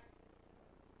yet?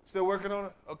 Still working on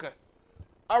it? Okay.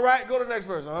 All right, go to the next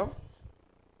verse,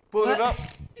 Pulling it up.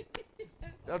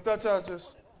 Y'all thought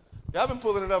y'all been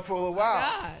pulling it up for a little while.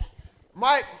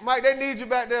 God. Mike, they need you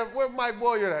back there. Where Mike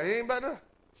Boyer at? He ain't back there?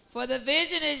 For the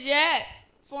vision is yet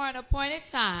for an appointed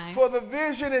time. For the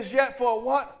vision is yet for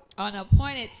what? An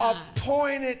appointed time.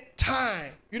 Appointed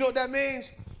time. You know what that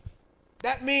means?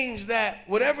 That means that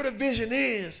whatever the vision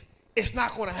is, it's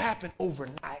not going to happen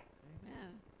overnight.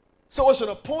 Amen. So it's an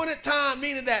appointed time,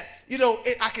 meaning that,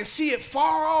 I can see it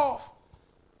far off,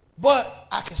 but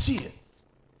I can see it.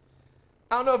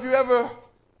 I don't know if you ever,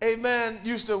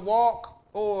 used to walk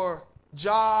or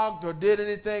jogged or did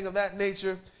anything of that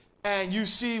nature, and you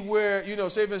see where, say for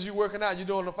instance you're working out, you're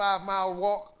doing a 5-mile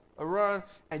walk or run,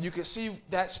 and you can see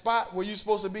that spot where you're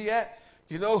supposed to be at,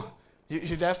 you at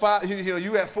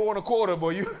 4 1/4, boy,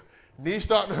 you knees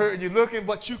starting to hurt and you're looking,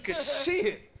 but you can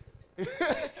see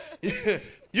it.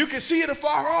 You can see it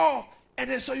afar off, and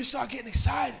then so you start getting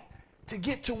excited to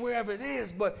get to wherever it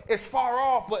is, but it's far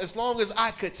off, but as long as I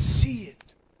could see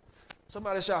it.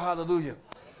 Somebody shout hallelujah.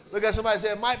 Look at somebody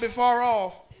say, it might be far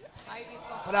off,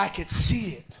 but I could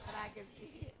see it.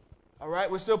 All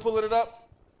right, we're still pulling it up.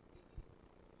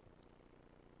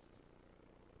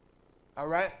 All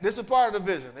right? This is part of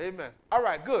the vision. Amen. All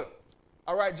right, good.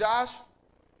 All right, Josh.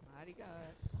 Mighty God.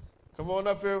 Come on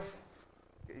up here.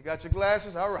 You got your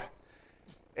glasses? All right.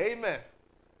 Amen.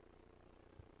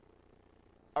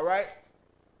 All right.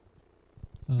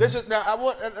 This is now I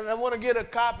want to get a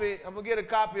copy. I'm gonna get a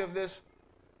copy of this.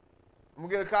 I'm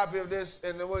gonna get a copy of this,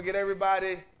 and then we'll get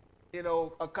everybody, you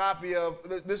know, a copy of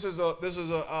this. This is a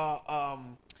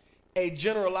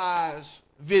generalized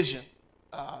vision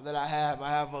that I have. I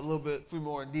have a little bit few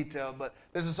more in detail, but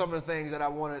this is some of the things that I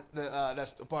wanted.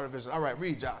 That's a part of the vision. All right,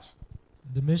 read, Josh.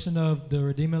 The mission of the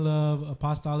Redeeming Love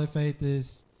Apostolic Faith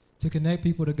is to connect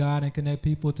people to God and connect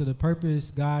people to the purpose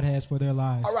God has for their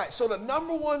lives. All right, so the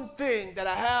number one thing that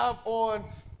I have on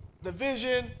the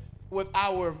vision with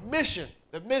our mission,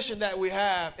 the mission that we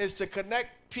have, is to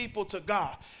connect people to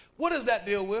God. What does that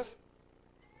deal with?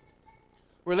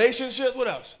 Relationships, what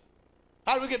else?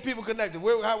 How do we get people connected?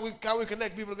 How we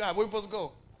connect people to God? Where are we supposed to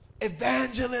go?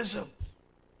 Evangelism.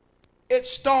 It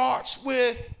starts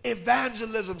with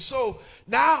evangelism. So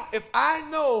now if I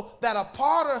know that a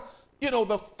part of,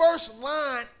 the first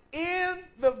line in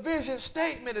the vision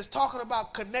statement is talking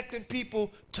about connecting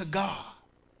people to God.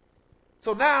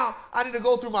 So now I need to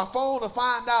go through my phone to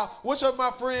find out which of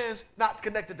my friends not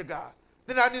connected to God.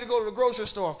 Then I need to go to the grocery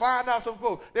store, find out some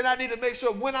folks. Then I need to make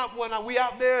sure when we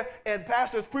out there and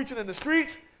pastor's preaching in the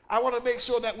streets, I want to make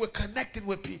sure that we're connecting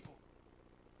with people.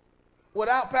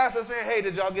 Without pastor saying, hey,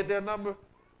 did y'all get their number?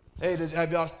 Hey,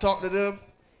 have y'all talked to them?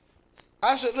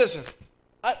 I should, listen,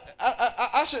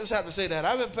 I shouldn't have to say that.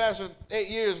 I've been pastoring 8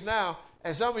 years now,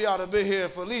 and some of y'all have been here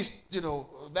for at least,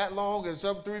 that long, and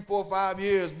some 3, 4, 5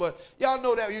 years. But y'all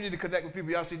know that you need to connect with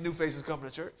people. Y'all see new faces coming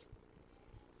to church.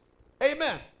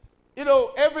 Amen.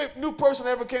 Every new person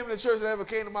that ever came to the church, that ever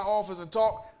came to my office and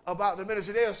talked about the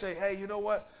ministry, they'll say, hey, you know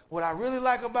what? What I really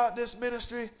like about this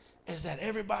ministry is that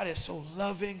everybody is so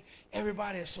loving,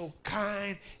 everybody is so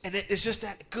kind, and it's just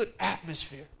that good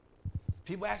atmosphere.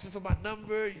 People ask me for my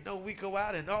number, we go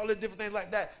out and all the different things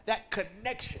like that. That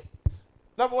connection.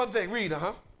 Number one thing, read,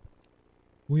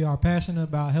 We are passionate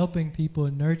about helping people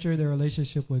nurture their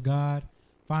relationship with God,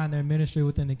 find their ministry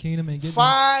within the kingdom, and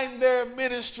find their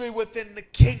ministry within the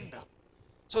kingdom.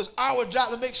 So it's our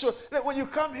job to make sure that when you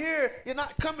come here, you're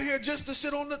not coming here just to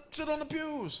sit on the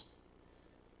pews.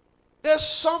 There's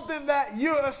something that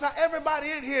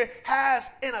everybody in here has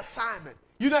an assignment.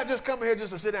 You're not just coming here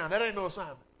just to sit down. That ain't no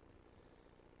assignment.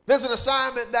 There's an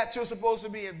assignment that you're supposed to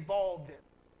be involved in.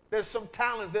 There's some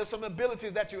talents, there's some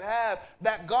abilities that you have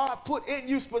that God put in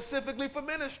you specifically for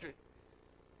ministry.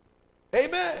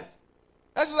 Amen.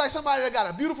 That's just like somebody that got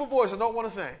a beautiful voice and don't want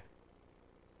to sing.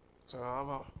 So I don't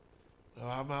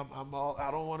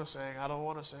want to sing. I don't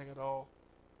want to sing at all.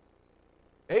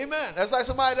 Amen. That's like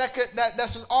somebody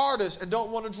that's an artist and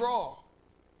don't want to draw.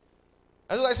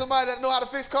 That's like somebody that know how to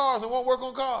fix cars and won't work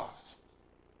on cars.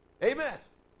 Amen.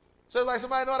 So it's like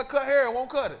somebody know how to cut hair and won't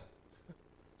cut it.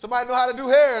 Somebody know how to do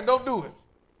hair and don't do it.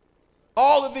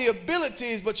 All of the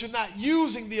abilities, but you're not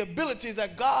using the abilities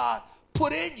that God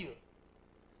put in you.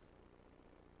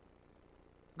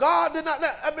 God did not,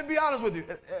 let me be honest with you.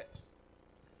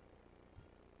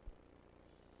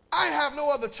 I have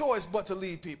no other choice but to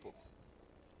lead people.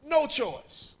 No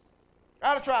choice.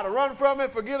 I try to run from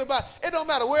it, forget about it. It don't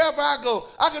matter. Wherever I go,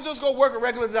 I can just go work a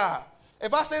regular job.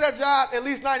 If I stay that job at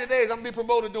least 90 days, I'm going to be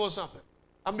promoted doing something.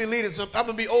 I'm going to be leading something. I'm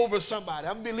going to be over somebody.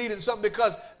 I'm going to be leading something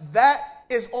because that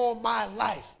is on my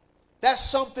life. That's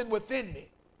something within me.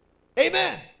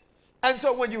 Amen. And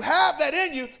so when you have that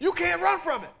in you, you can't run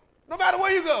from it, no matter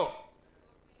where you go.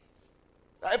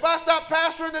 If I stop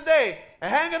pastoring today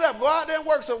and hang it up, go out there and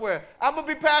work somewhere, I'm going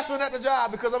to be pastoring at the job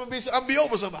because I'm going to be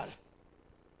over somebody.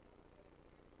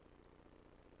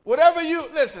 Whatever you,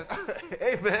 listen,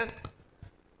 amen.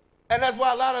 And that's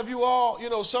why a lot of you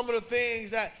all, some of the things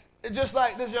that, just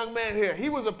like this young man here, he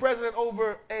was a president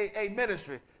over a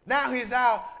ministry. Now he's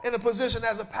out in a position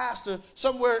as a pastor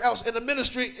somewhere else in the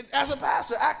ministry as a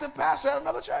pastor, active pastor at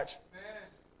another church. Amen.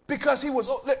 Because he was,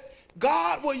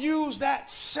 God will use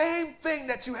that same thing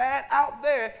that you had out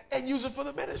there and use it for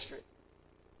the ministry.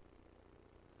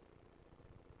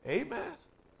 Amen.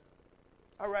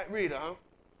 All right, read,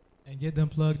 And get them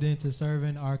plugged into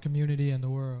serving our community and the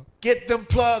world. Get them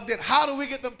plugged in. How do we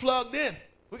get them plugged in?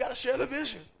 We got to share the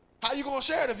vision. How you going to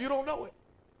share it if you don't know it?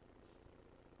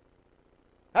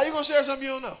 How you going to share something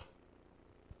you don't know?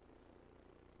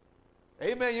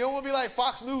 Amen. You don't want to be like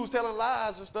Fox News telling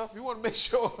lies and stuff. You want to make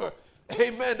sure,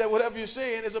 amen, that whatever you're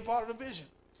saying is a part of the vision.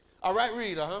 All right,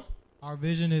 read, Our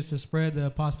vision is to spread the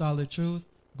apostolic truth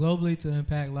globally to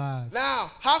impact lives.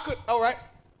 Now, how could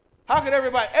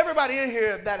everybody in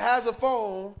here that has a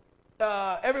phone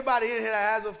everybody in here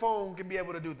that has a phone can be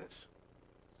able to do this?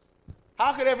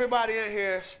 How could everybody in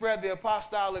here spread the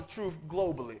apostolic truth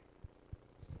globally?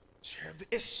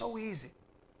 It's so easy.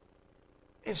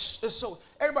 It's so,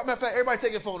 everybody, matter of fact, everybody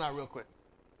take your phone out real quick.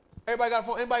 Everybody got a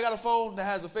phone? Anybody got a phone that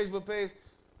has a Facebook page?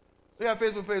 You got a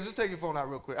Facebook page, just take your phone out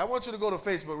real quick. I want you to go to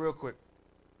Facebook real quick.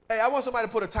 Hey, I want somebody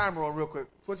to put a timer on real quick.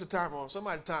 Put your timer on.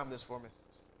 Somebody time this for me.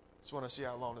 Just want to see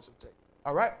how long this will take.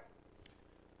 All right?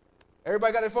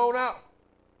 Everybody got their phone out?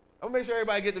 I'm going to make sure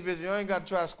everybody get the vision. You ain't got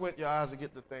to try to squint your eyes to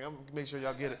get the thing. I'm going to make sure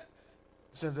y'all get it.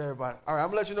 Send it to everybody. All right, I'm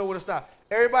going to let you know when to stop.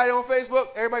 Everybody on Facebook?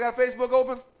 Everybody got Facebook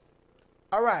open?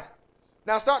 All right.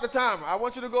 Now start the timer. I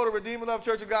want you to go to Redeemer Love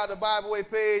Church of God, the Bible Way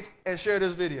page, and share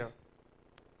this video.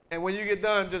 And when you get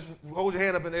done, just hold your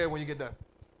hand up in the air when you get done.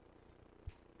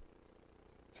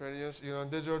 Training you know,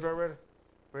 did yours already?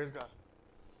 Praise God.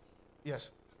 Yes.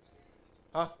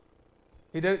 Huh?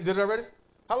 He did it already?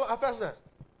 How fast is that?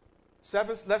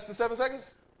 Less than 7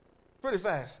 seconds? Pretty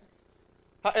fast.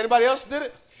 Anybody else did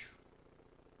it?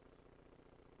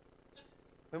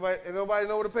 Nobody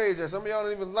know where the page is? Some of y'all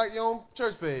don't even like your own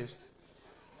church page.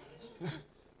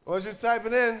 Once you type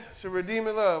it in, it's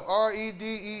Redeeming Love.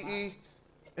 R-E-D-E-E.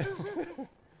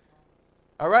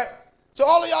 All right? So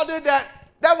all of y'all did that.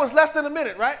 That was less than a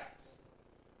minute, right?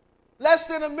 Less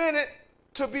than a minute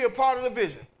to be a part of the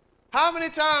vision. How many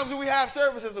times do we have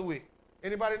services a week?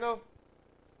 Anybody know?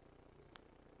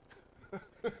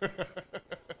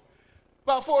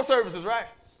 About 4 services, right?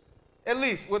 At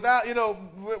least. Without, you know,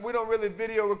 we don't really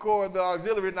video record the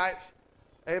auxiliary nights.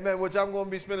 Amen, which I'm going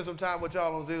to be spending some time with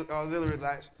y'all on auxiliary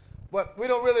nights. But we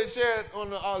don't really share it on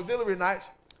the auxiliary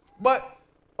nights. But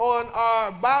on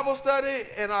our Bible study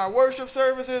and our worship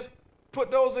services, put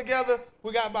those together,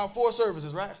 we got about 4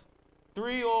 services, right?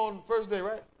 3 on first day,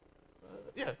 right?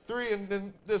 Yeah, 3 and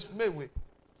then this midweek.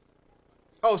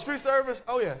 Oh, street service?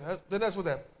 Oh, yeah. Then that's what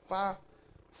that, 5?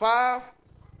 5?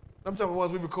 I'm talking about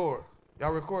ones we record.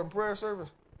 Y'all recording prayer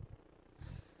service?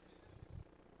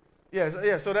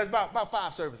 Yeah, so that's about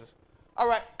 5 services. All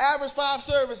right, average 5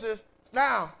 services.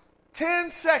 Now, 10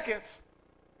 seconds.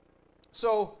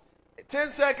 So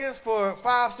 10 seconds for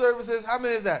 5 services. How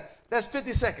many is that? That's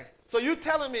 50 seconds. So you're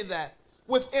telling me that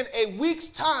within a week's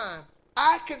time,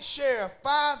 I can share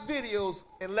 5 videos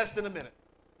in less than a minute.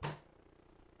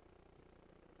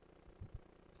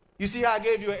 You see how I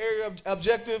gave you an area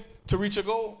objective to reach a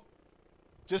goal?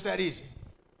 Just that easy.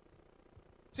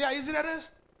 See how easy that is?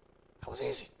 That was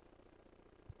easy.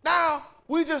 Now,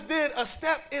 we just did a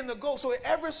step in the goal. So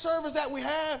every service that we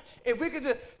have, if we could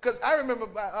just, because I remember,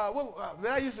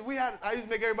 I used to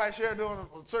make everybody share during a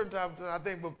certain time, I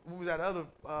think, but when we was at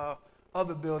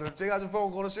other building. Take out your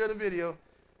phone, going to share the video.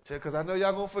 Because I know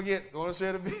y'all going to forget, going to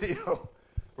share the video.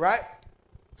 Right?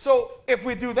 So if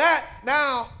we do that,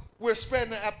 now we're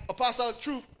spreading the apostolic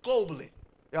truth globally.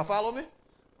 Y'all follow me?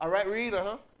 All right, read,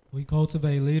 We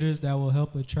cultivate leaders that will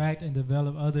help attract and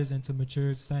develop others into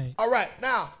matured saints. All right.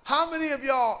 Now, how many of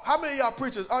y'all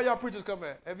preachers, all y'all preachers come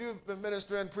here. Have you been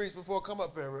ministering and preached before? Come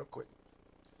up here real quick.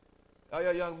 All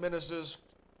y'all young ministers.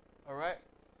 All right.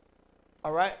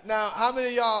 All right. Now, how many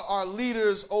of y'all are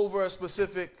leaders over a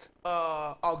specific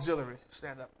auxiliary?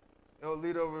 Stand up. You're a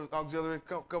leader over auxiliary.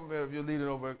 Come here if you're a leader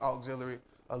over auxiliary,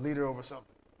 a leader over something.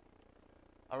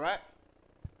 All right.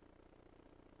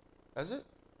 That's it.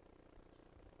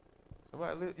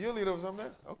 Somebody, you're a leader over something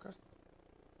there? Okay.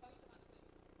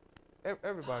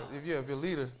 Everybody, if you're a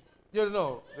leader, you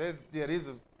know, these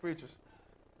are preachers.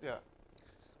 Yeah.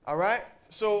 All right.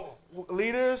 So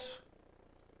leaders.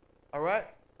 All right.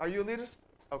 Are you a leader?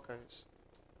 Okay.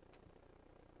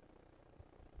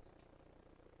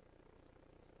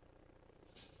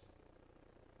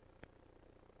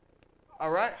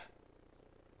 All right.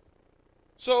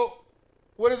 So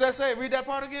what does that say? Read that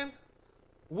part again.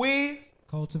 We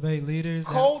cultivate leaders.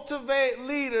 That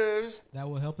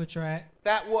will help attract.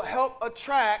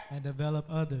 And develop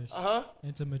others.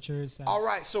 Into mature saints. All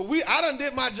right. So I done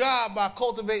did my job by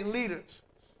cultivating leaders.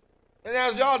 And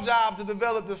that's your job to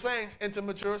develop the saints into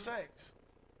mature saints.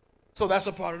 So that's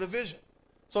a part of the vision.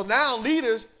 So now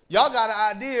leaders, y'all got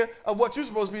an idea of what you're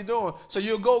supposed to be doing. So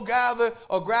you'll go gather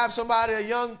or grab somebody, a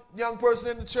young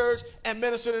person in the church, and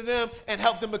minister to them and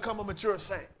help them become a mature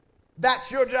saint.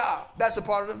 That's your job. That's a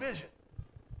part of the vision.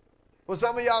 Well,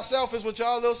 some of y'all selfish with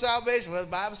y'all little salvation. Well, the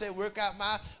Bible said work out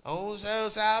my own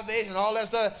salvation, all that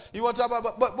stuff. You want to talk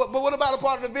about, but what about a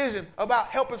part of the vision about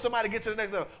helping somebody get to the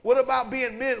next level? What about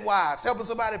being midwives, helping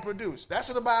somebody produce? That's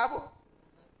in the Bible.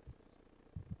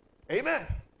 Amen.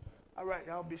 All right,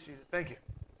 y'all be seated. Thank you.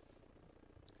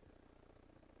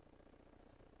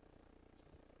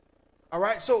 All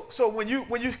right, so when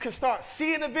you can start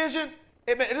seeing the vision,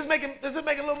 Amen. Does it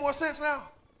make a little more sense now?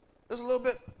 Just a little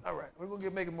bit? All right. We're going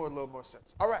to make it a little more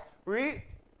sense. All right. Read.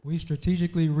 We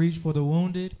strategically reach for the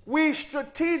wounded. We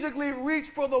strategically reach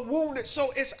for the wounded.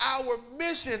 So it's our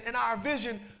mission and our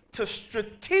vision to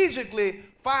strategically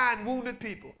find wounded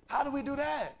people. How do we do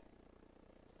that?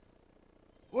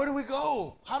 Where do we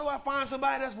go? How do I find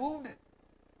somebody that's wounded?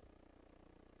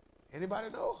 Anybody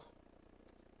know?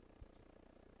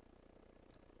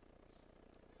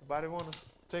 Anybody want to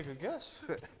take a guess?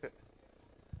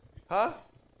 Huh?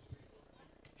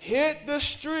 Hit the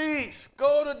streets.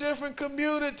 Go to different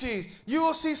communities. You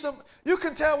will see you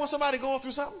can tell when somebody going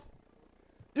through something.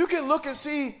 You can look and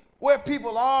see where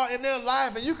people are in their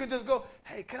life, and you can just go,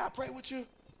 hey, can I pray with you?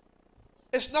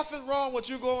 It's nothing wrong with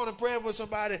you going and praying with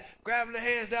somebody, grabbing their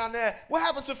hands down there. What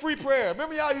happened to free prayer?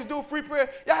 Remember y'all used to do free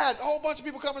prayer? Y'all had a whole bunch of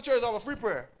people come to church over free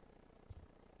prayer.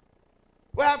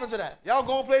 What happened to that? Y'all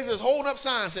going places holding up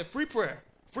signs that said free prayer.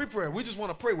 Free prayer. We just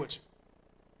want to pray with you.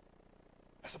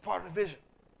 That's a part of the vision.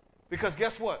 Because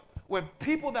guess what? When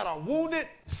people that are wounded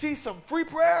see some free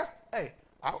prayer, hey,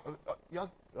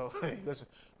 hey, listen,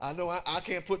 I know I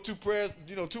can't put two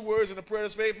words in a prayer to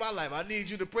save my life. I need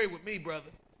you to pray with me, brother.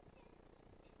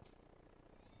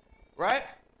 Right?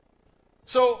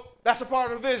 So that's a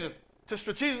part of the vision, to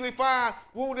strategically find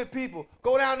wounded people.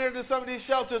 Go down there to some of these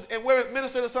shelters and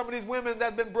minister to some of these women that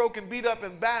have been broken, beat up,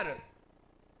 and battered.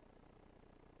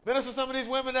 Minister to some of these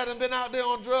women that have been out there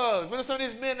on drugs. Minister to some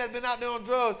of these men that have been out there on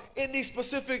drugs in these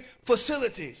specific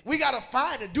facilities. We got to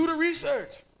find it. Do the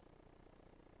research.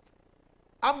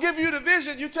 I'm giving you the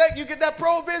vision. You get that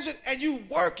provision and you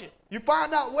work it. You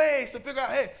find out ways to figure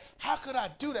out, hey, how could I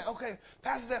do that? Okay,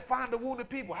 Pastor said find the wounded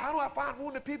people. How do I find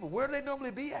wounded people? Where do they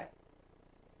normally be at?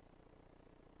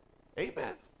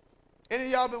 Amen. Any of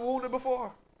y'all been wounded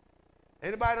before?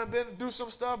 Anybody done been through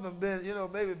some stuff and been,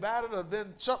 maybe battered or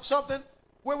been something?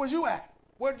 Where was you at?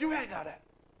 Where did you hang out at?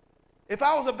 If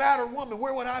I was a battered woman,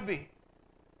 where would I be?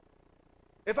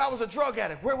 If I was a drug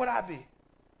addict, where would I be?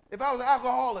 If I was an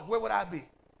alcoholic, where would I be?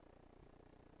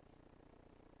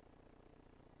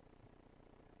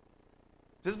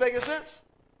 Is this making sense?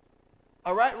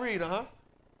 All right, read,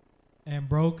 And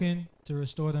broken to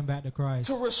restore them back to Christ.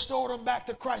 To restore them back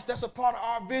to Christ. That's a part of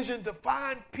our vision, to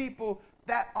find people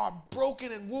that are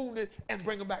broken and wounded and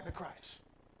bring them back to Christ.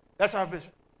 That's our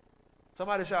vision.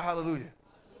 Somebody shout hallelujah.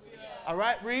 All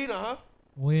right, read,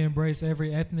 We embrace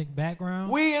every ethnic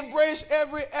background. We embrace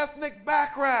every ethnic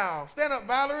background. Stand up,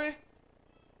 Valerie.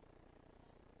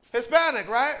 Hispanic,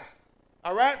 right?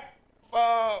 All right.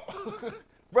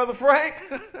 Brother Frank,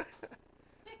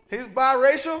 he's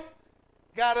biracial.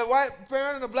 Got a white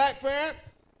parent and a black parent.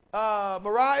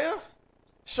 Mariah,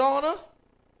 Shauna,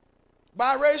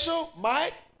 biracial.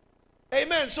 Mike.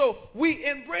 Amen. So we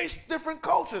embrace different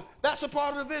cultures. That's a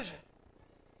part of the vision.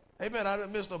 Amen. I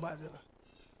didn't miss nobody, did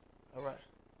I? All right.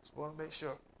 Just want to make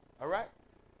sure. All right.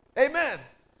 Amen.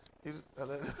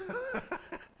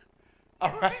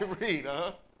 All right. Read.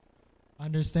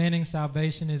 Understanding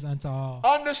salvation is unto all.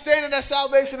 Understanding that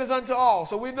salvation is unto all.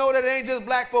 So we know that it ain't just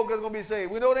black folk that's going to be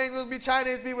saved. We know it ain't just be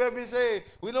Chinese people that be saved.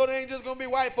 We know it ain't just going to be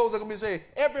white folks that are going to be saved.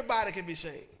 Everybody can be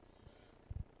saved.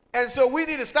 And so we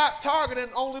need to stop targeting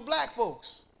only black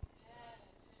folks.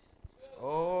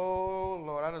 Oh,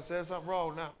 Lord, I done said something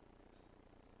wrong now.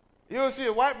 You'll see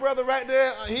a white brother right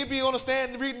there. He be on the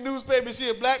stand reading the newspaper. You see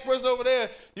a black person over there.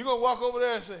 You're going to walk over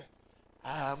there and say,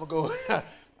 I'm going to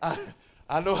go.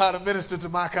 I know how to minister to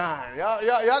my kind. Y'all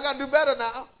got to do better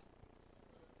now.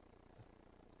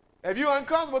 If you're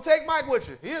uncomfortable, take Mike with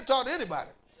you. He'll talk to anybody.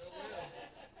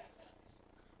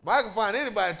 Mike can find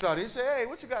anybody to talk to. He say, hey,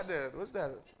 what you got there? What's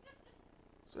that?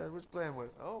 What you playing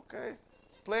with? Okay.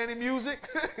 Play any music?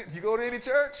 You go to any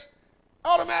church?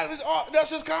 Automatically,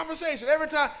 that's his conversation. Every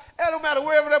time, it don't matter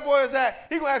wherever that boy is at,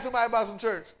 he gonna ask somebody about some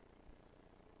church.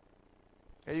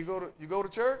 Hey, you go to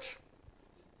church?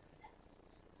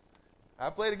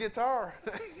 I play the guitar.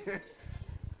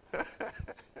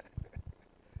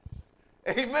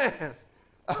 Amen.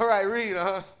 All right, read,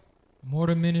 More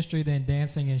to ministry than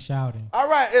dancing and shouting. All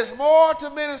right, it's more to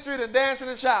ministry than dancing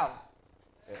and shouting.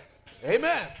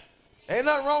 Amen. Ain't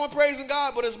nothing wrong with praising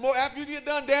God, but it's more, after you get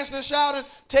done dancing and shouting,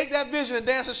 take that vision and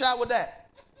dance and shout with that.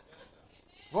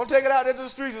 Go take it out into the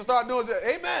streets and start doing that.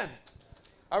 Amen.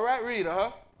 All right, read,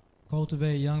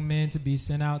 Cultivate young men to be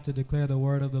sent out to declare the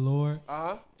word of the Lord.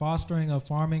 Fostering a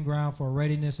farming ground for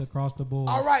readiness across the board.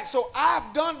 All right, so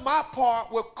I've done my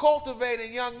part with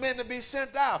cultivating young men to be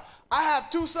sent out. I have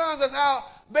two sons that's out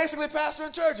basically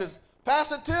pastoring churches.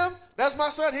 Pastor Tim, that's my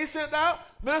son, he's sent out.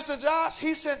 Minister Josh,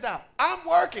 he's sent out. I'm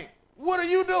working. What are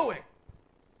you doing?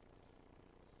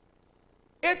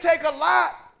 It take a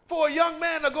lot for a young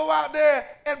man to go out there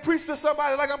and preach to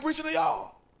somebody like I'm preaching to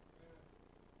y'all.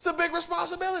 It's a big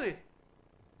responsibility.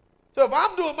 So if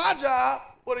I'm doing my job,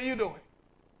 what are you doing?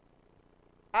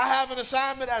 I have an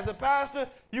assignment as a pastor.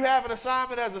 You have an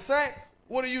assignment as a saint.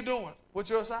 What are you doing? What's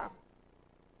your assignment?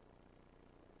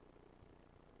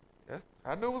 Yeah,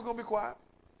 I knew it was going to be quiet.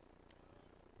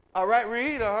 All right,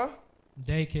 read,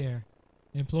 Daycare.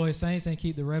 Employ saints and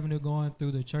keep the revenue going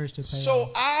through the church to pay So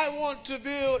off. I want to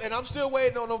build, and I'm still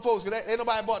waiting on them folks, because ain't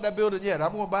nobody bought that building yet.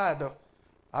 I'm going to buy it, though.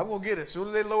 I'm going to get it. As soon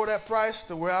as they lower that price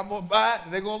to where I'm going to buy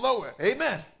it, they're going to lower it.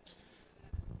 Amen.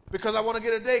 Because I want to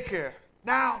get a daycare.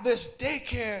 Now, this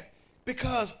daycare,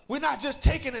 because we're not just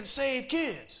taking and save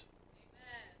kids.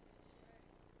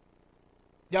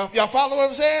 Y'all follow what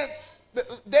I'm saying?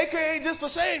 Daycare ain't just for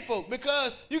saved folk,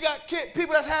 because you got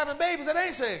people that's having babies that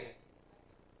ain't saved.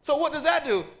 So what does that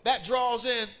do? That draws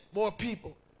in more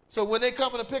people. So when they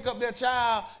come in to pick up their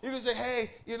child, you can say, hey,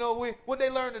 what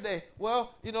they learned today?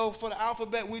 Well, for the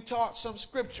alphabet, we taught some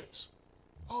scriptures.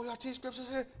 Oh, y'all teach scriptures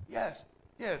here? Yes.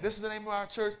 Yeah, this is the name of our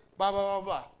church, blah, blah, blah,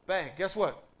 blah. Bang, guess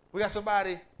what? We got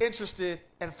somebody interested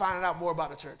in finding out more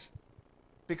about the church,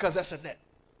 because that's a net.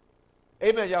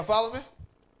 Amen. Y'all follow me?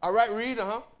 All right, read,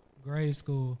 Grade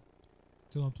school.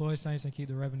 To employ saints and keep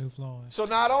the revenue flowing. So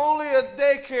not only a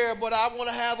daycare, but I want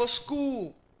to have a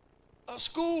school. A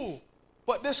school.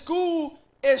 But this school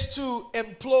is to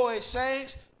employ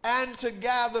saints and to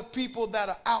gather people that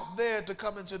are out there to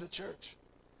come into the church.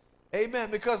 Amen.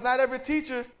 Because not every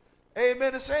teacher,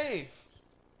 amen, is saved.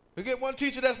 We get one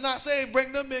teacher that's not saved,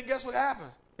 bring them in, guess what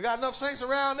happens? We got enough saints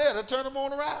around there to turn them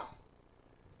on around.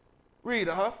 Read,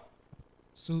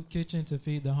 Soup kitchen to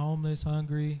feed the homeless,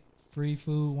 hungry. Free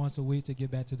food once a week to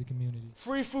give back to the community.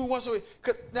 Free food once a week.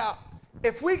 Because now,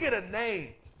 if we get a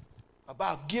name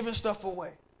about giving stuff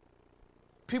away,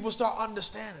 people start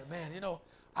understanding, man,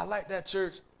 I like that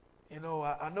church.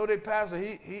 I know their pastor,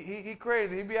 he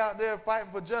crazy. He be out there fighting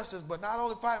for justice, but not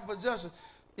only fighting for justice,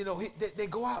 they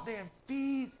go out there and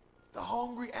feed the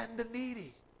hungry and the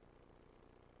needy.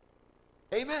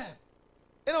 Amen.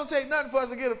 It don't take nothing for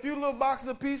us to get a few little boxes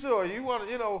of pizza, or you want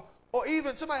to, or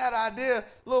even somebody had an idea,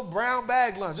 little brown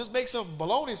bag lunch. Just make some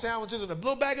bologna sandwiches and a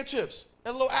little bag of chips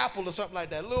and a little apple or something like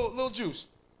that, little juice,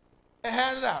 and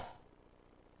hand it out.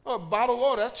 Or a bottle of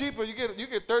water, that's cheaper. You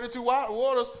get 32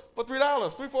 waters for $3,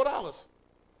 $4.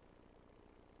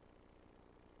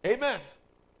 Amen.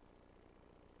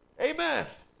 Amen.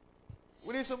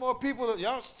 We need some more people.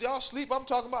 Y'all sleep. I'm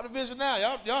talking about the vision now.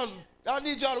 Y'all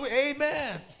need y'all to.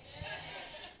 Amen.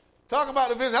 Talking about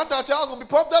the vision. I thought y'all was going to be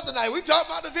pumped up tonight. We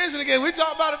talking about the vision again. We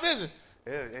talking about the vision.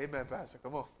 Yeah, amen, Pastor.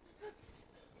 Come on.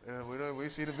 Yeah, we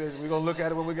see the vision. We're going to look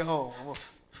at it when we get home. Come on.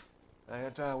 I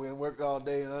had time. We didn't work all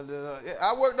day. Yeah,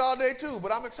 I worked all day too,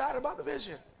 but I'm excited about the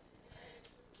vision.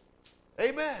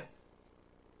 Amen.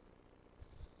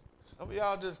 Some of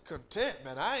y'all just content,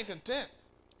 man. I ain't content.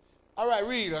 All right,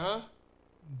 read,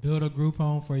 Build a group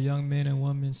home for young men and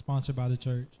women sponsored by the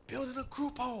church. Building a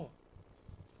group home.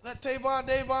 Let Davon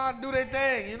do their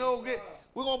thing.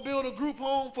 We're going to build a group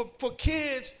home for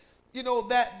kids,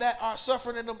 that are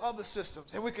suffering in them other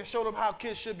systems. And we can show them how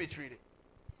kids should be treated.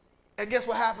 And guess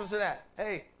what happens to that?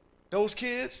 Hey, those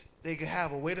kids, they can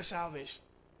have a way to salvation.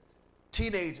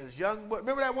 Teenagers, young boys.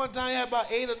 Remember that one time you had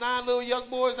about 8 or 9 little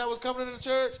young boys that was coming to the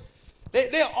church?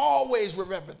 They'll always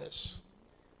remember this.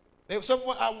 We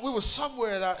were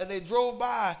somewhere and they drove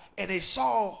by and they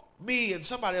saw me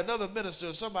and another minister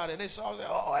or somebody, and they saw,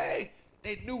 oh, hey,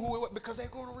 they knew who it was because they're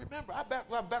going to remember. I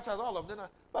baptized all of them, didn't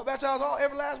I? I baptized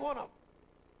every last one of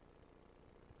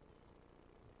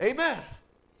them. Amen.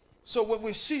 So when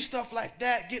we see stuff like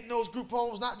that, getting those group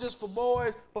homes, not just for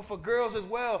boys, but for girls as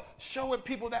well, showing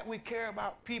people that we care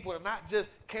about people and not just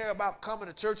care about coming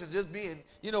to church and just being,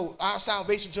 our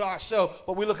salvation to ourselves,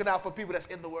 but we're looking out for people that's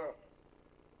in the world.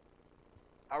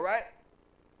 All right?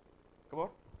 Come on.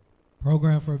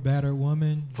 Program for battered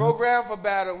women. Program for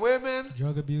battered women.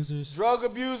 Drug abusers. Drug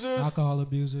abusers. Alcohol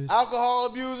abusers. Alcohol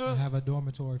abusers. And have a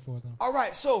dormitory for them. All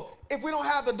right, so if we don't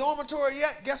have the dormitory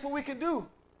yet, guess what we can do?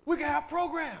 We can have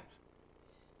programs.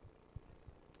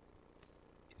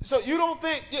 So you don't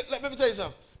think, let me tell you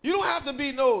something. You don't have to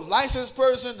be no licensed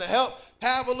person to help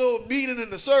have a little meeting in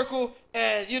the circle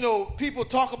and, people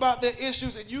talk about their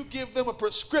issues and you give them a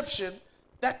prescription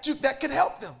that can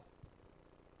help them.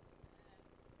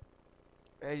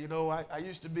 Hey, I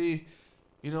used to be,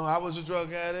 I was a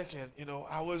drug addict and,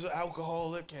 I was an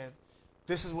alcoholic and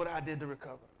this is what I did to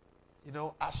recover.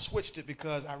 I switched it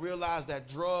because I realized that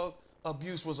drug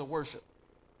abuse was a worship.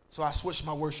 So I switched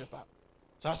my worship out.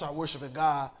 So I started worshiping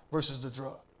God versus the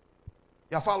drug.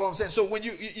 Y'all follow what I'm saying? So when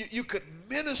you could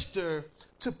minister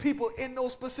to people in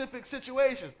those specific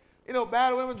situations. You know,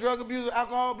 battle women, drug abuse,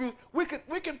 alcohol abuse. We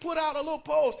can put out a little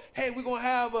post. Hey, we're gonna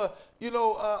have a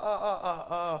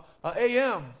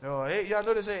AM. Y'all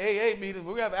know they say AA meeting.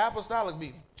 We're gonna have an apostolic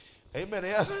meeting. Amen. They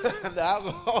have the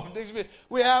alcohol addiction meeting.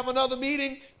 We have another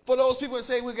meeting for those people that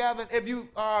say we're gathering. If you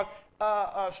are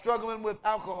struggling with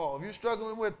alcohol, if you're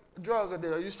struggling with drug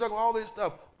addiction, you're struggling with all this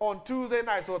stuff, on Tuesday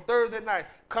nights or Thursday nights,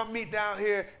 come meet down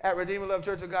here at Redeemer Love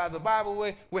Church of God the Bible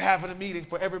Way. We're having a meeting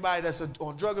for everybody that's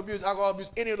on drug abuse, alcohol abuse,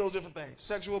 any of those different things,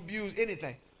 sexual abuse,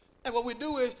 anything. And what we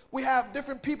do is we have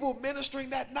different people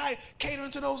ministering that night, catering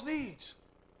to those needs.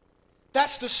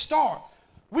 That's the start.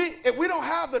 If we don't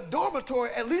have the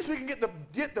dormitory, at least we can get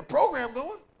the program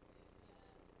going.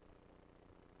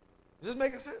 Is this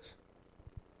making sense?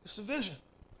 It's the vision.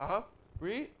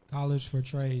 Read. College for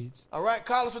trades. All right,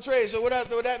 college for trades. So what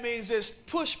that means is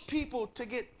push people to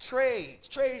get trades,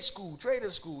 trader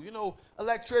school, you know,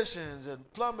 electricians and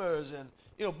plumbers and,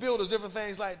 you know, builders, different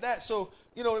things like that. So,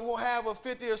 you know, they won't have a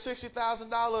 $50,000 or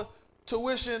 $60,000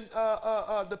 tuition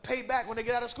to pay back when they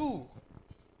get out of school.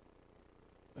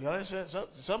 Y'all understand?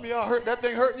 Some of y'all hurt that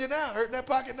thing hurting you now, hurting that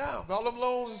pocket now. All them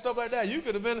loans and stuff like that. You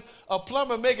could have been a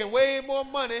plumber making way more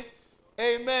money.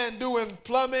 Amen, doing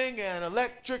plumbing and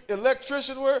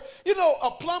electrician work. You know, a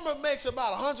plumber makes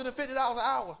about $150 an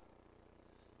hour.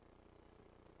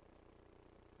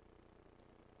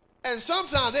 And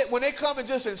sometimes when they come and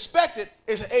just inspect it,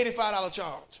 it's an $85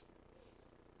 charge.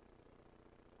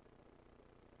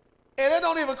 And it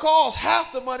don't even cost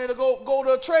half the money to go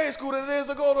to a trade school than it is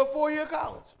to go to a 4-year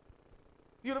college.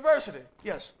 University,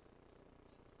 yes.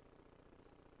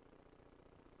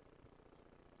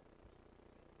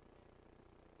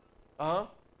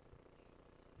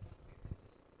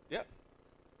 Yep.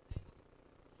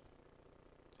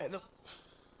 Hey, no,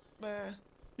 man,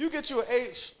 you get you an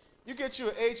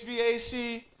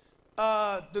HVAC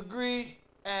degree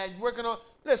and working on.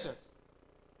 Listen,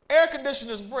 air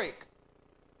conditioners break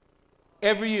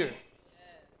every year.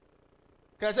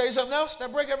 Can I tell you something else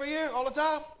that break every year all the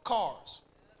time? Cars.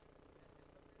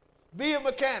 Be a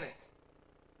mechanic.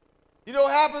 You know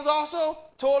what happens also?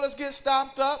 Toilets get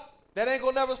stopped up. That ain't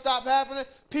gonna never stop happening.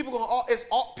 People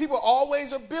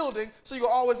always are building, so you're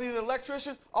always need an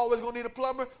electrician, always gonna need a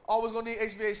plumber, always gonna need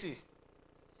HVAC.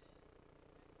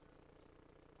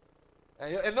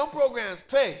 And them programs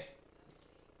pay.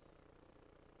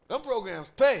 Them programs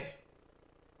pay.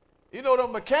 You know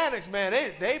them mechanics, man,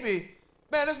 they be,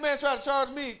 man, this man tried to charge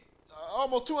me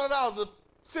almost $200 to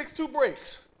fix 2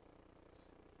 brakes.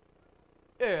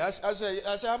 Yeah, I said,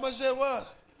 how much it was?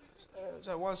 It's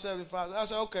at $175. I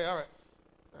said, okay, all right.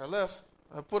 I left.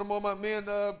 I put them on me and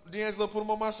D'Angelo put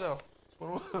them on myself.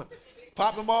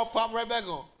 Pop them right back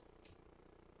on.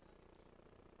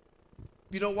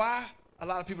 You know why? A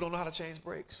lot of people don't know how to change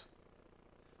brakes.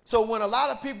 So when a lot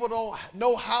of people don't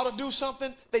know how to do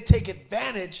something, they take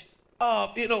advantage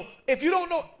of, you know, if you don't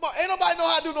know, ain't nobody know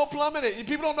how to do no plumbing.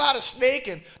 People don't know how to snake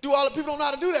and do all the people don't know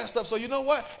how to do that stuff. So you know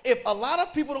what? If a lot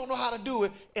of people don't know how to do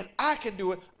it and I can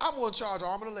do it, I'm going to charge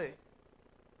arm and a leg.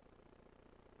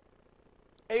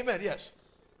 Amen, yes.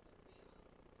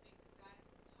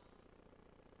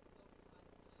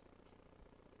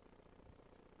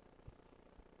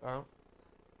 A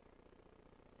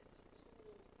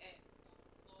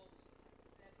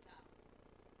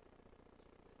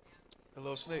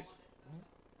little snake.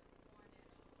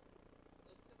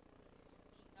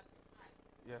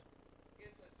 Yeah. It's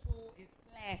a tool, it's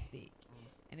plastic.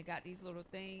 And it got these little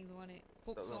things on it,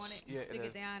 hooks on it, you stick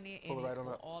it down there, and right it on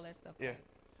all that stuff. Yeah.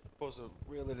 Supposed to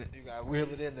reel it in. You got to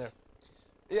reel it in there.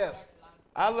 Yeah.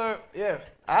 I learned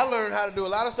how to do a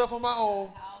lot of stuff on my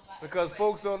own because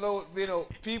folks don't know, you know,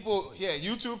 people,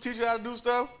 YouTube teach you how to do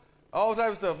stuff, all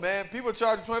types of stuff, man. People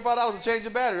charge you $25 to change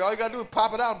your battery. All you got to do is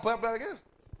pop it out and put it back in.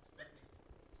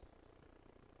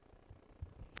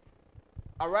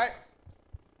 All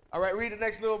right, read the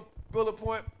next little bullet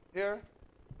point here.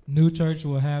 New church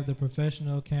will have the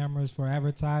professional cameras for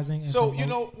advertising. So, you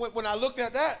know, when I looked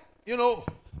at that, you know,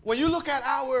 when you look at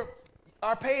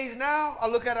our page now, I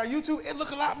look at our YouTube, it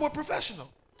look a lot more professional.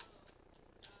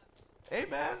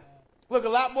 Amen. Look a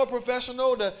lot more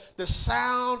professional. The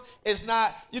sound is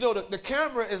not, you know, the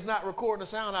camera is not recording the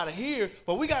sound out of here,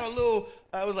 but we got a little,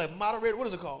 it was like moderator, what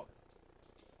is it called?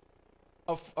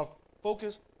 A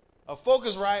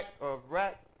focus right, or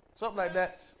rack, something like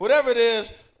that. Whatever it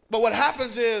is, but what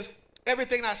happens is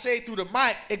everything I say through the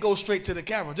mic, it goes straight to the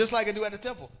camera, just like I do at the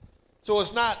temple. So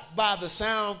it's not by the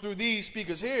sound through these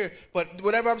speakers here, but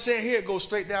whatever I'm saying here, it goes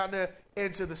straight down there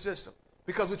into the system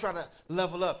because we're trying to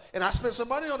level up. And I spent some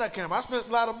money on that camera. I spent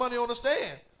a lot of money on the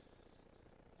stand.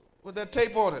 with that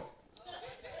tape on it.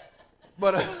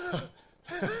 But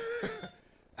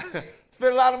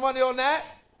spent a lot of money on that.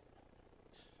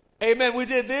 Amen. We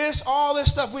did this, all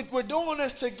this stuff. We're doing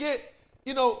this to get,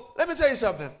 let me tell you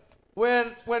something.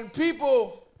 When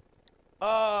people,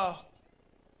 you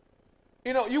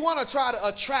want to try to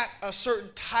attract a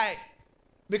certain type,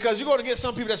 because you're going to get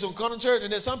some people that's going to come to church,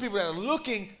 and there's some people that are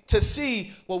looking to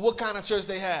see, well, what kind of church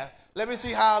they have. Let me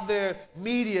see how their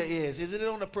media is. Is it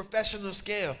on a professional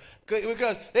scale?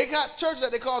 Because they got churches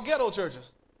that they call ghetto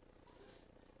churches.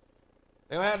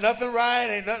 They don't have nothing right,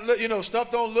 ain't nothing,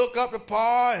 stuff don't look up to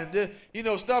par, and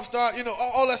stuff start,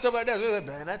 all that stuff like that. They're like,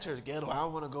 man, that church ghetto, I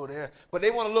don't want to go there. But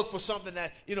they want to look for something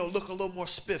that, look a little more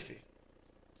spiffy.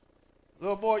 A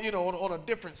little more, on a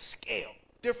different scale,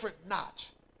 different notch.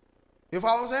 You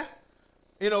follow what I'm saying?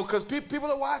 Because people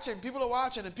are watching,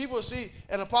 and people see,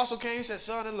 an apostle came, he said,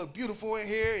 son, it look beautiful in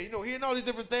here, hearing all these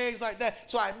different things like that.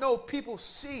 So I know people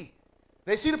see.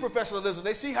 They see the professionalism.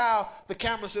 They see how the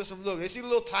camera system looks. They see the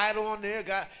little title on there,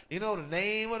 got, the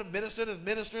name of the minister that's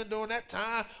ministering during that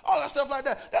time, all that stuff like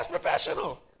that. That's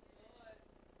professional.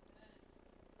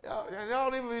 Y'all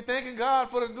don't even be thanking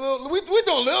God for the little, we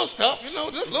doing little stuff, just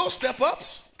little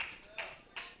step-ups.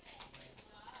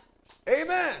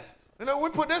 Amen.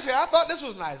 We put this here. I thought this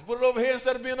was nice. Put it over here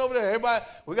instead of being over there. Everybody,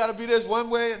 we got to be this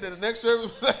one way, and then the next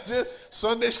service like this,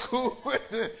 Sunday school,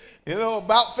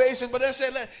 about facing. But they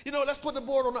said, let's put the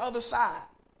board on the other side,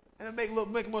 and it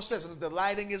make more sense. And the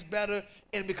lighting is better,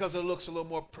 and because it looks a little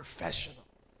more professional.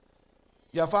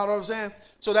 Y'all follow what I'm saying?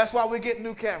 So that's why we get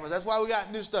new cameras. That's why we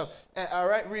got new stuff. All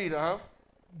right, read,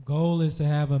 Goal is to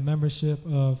have a membership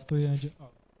of 300. Oh.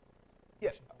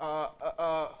 Yeah.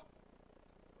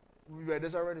 We read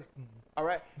this already? Mm-hmm. All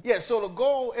right. Yeah, so the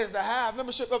goal is to have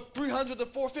membership of 300 to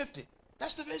 450.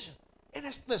 That's the vision. And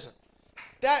listen,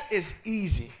 that is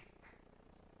easy.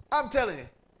 I'm telling you,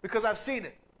 because I've seen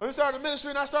it. When we started the ministry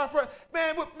and I started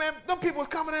praying, man, them people was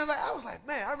coming in I was like,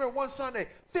 man, I remember one Sunday,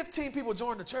 15 people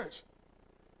joined the church.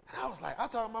 And I was like, I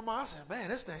told my mom, I said, man,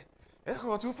 this thing, it's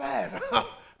going too fast.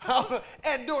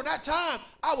 And during that time,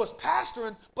 I was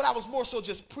pastoring, but I was more so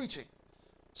just preaching.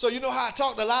 So you know how I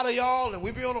talked to a lot of y'all, and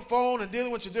we be on the phone and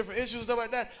dealing with your different issues and stuff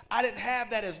like that. I didn't have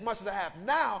that as much as I have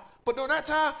now, but during that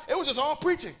time, it was just all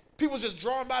preaching. People just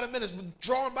drawn by the ministry,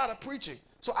 drawn by the preaching.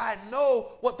 So I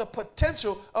know what the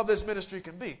potential of this ministry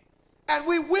can be. And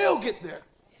we will get there.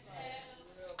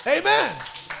 Amen.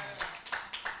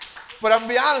 But I'm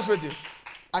going to be honest with you.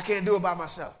 I can't do it by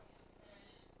myself.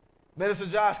 Minister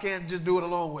Josh can't just do it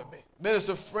alone with me.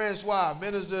 Minister Francois,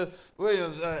 Minister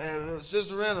Williams, and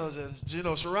Sister Reynolds, and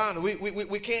Sharonda,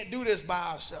 we can't do this by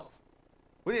ourselves.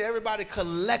 We need everybody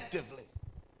collectively.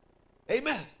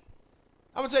 Amen.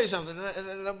 I'm going to tell you something, and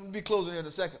I'm going to be closing here in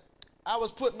a second. I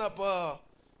was putting up,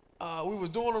 we was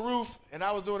doing a roof, and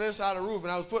I was doing the inside of the roof,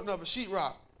 and I was putting up a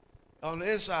sheetrock on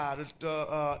the inside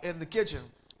in the kitchen.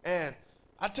 And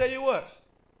I tell you what,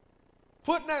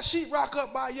 putting that sheetrock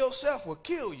up by yourself will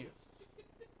kill you.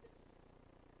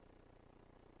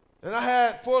 And I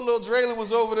had, poor little Draylin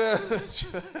was over there.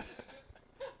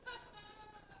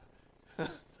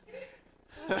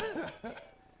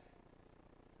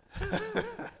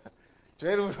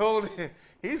 Draylin was holding it.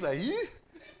 He's like,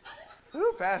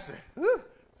 ooh, Pastor. Ooh.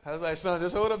 I was like, son,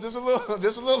 just hold up just a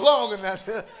little longer now.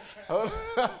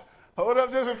 Hold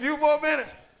up just a few more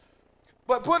minutes.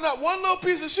 But putting up one little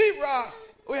piece of sheetrock,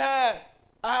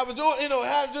 I was doing, it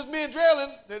had just me and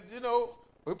Draylin.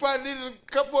 We probably needed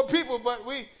a couple more people, but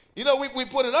we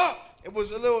put it up. It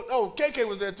was a little, KK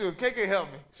was there too. KK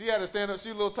helped me. She had to stand up. She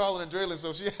was a little taller than Draylin,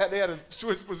 so they had to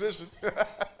switch positions.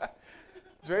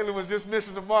 Draylin was just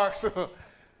missing the mark, so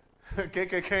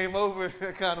KK came over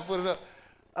and kind of put it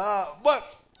up. But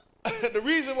the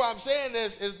reason why I'm saying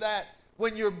this is that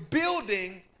when you're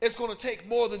building, it's going to take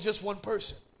more than just one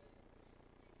person.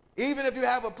 Even if you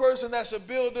have a person that's a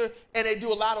builder and they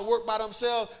do a lot of work by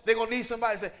themselves, they're going to need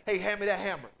somebody to say, hey, hand me that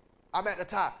hammer. I'm at the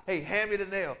top. Hey, hand me the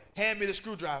nail. Hand me the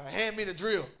screwdriver. Hand me the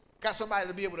drill. Got somebody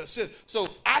to be able to assist. So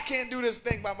I can't do this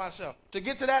thing by myself. To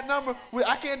get to that number,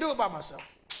 I can't do it by myself.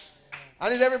 I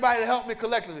need everybody to help me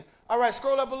collectively. All right,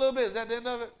 scroll up a little bit. Is that the end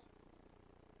of it?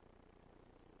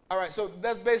 All right, so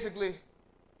that's basically,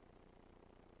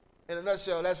 in a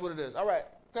nutshell, that's what it is. All right,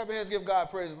 clap your hands, give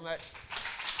God praise tonight.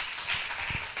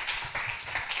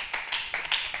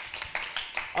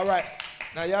 All right,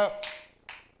 now y'all,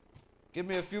 give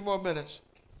me a few more minutes.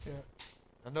 Yeah.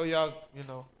 I know y'all,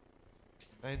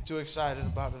 ain't too excited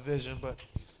about the vision, but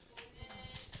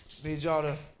need y'all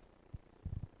to,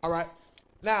 all right.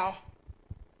 Now,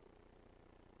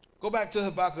 go back to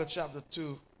Habakkuk chapter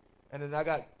 2, and then I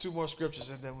got 2 more scriptures,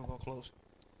 and then we're going to close.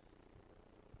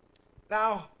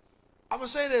 Now, I'm going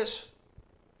to say this.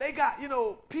 They got,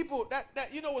 people that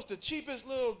what's the cheapest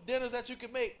little dinners that you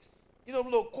can make? You know,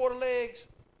 them little quarter legs?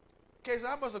 Okay, so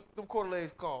how much them quarter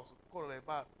legs cost? Quarter legs,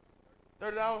 about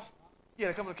 $30? Yeah,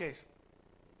 they come in a case.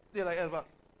 Yeah, like about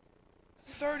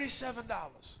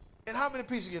 $37. And how many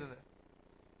pieces you get in there?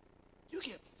 You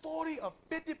get 40 or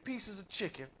 50 pieces of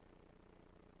chicken,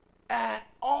 and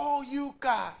all you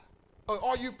got, or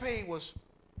all you paid was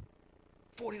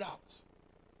 $40.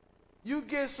 You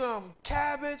get some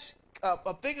cabbage,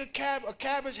 a thing of a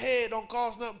cabbage head don't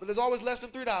cost nothing, but it's always less than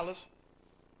 $3.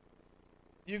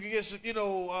 You can get some,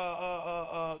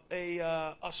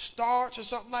 a starch or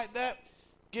something like that.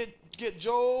 Get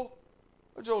Joel.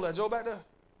 Where's Joel at? Joel back there?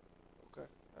 Okay.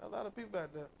 A lot of people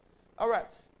back there. All right.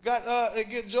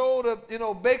 Get Joel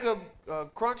to, bake a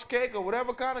crunch cake or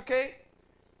whatever kind of cake.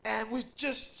 And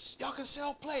y'all can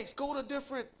sell plates. Go to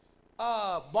different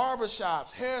barber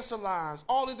shops, hair salons,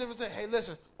 all these different things. Hey,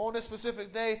 listen, on this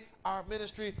specific day, our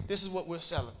ministry, this is what we're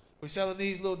selling. We're selling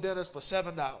these little dinners for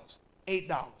 $7,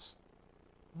 $8.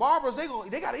 Barbers, they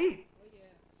got to eat. Oh, yeah.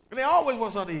 And they always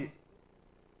want something to eat.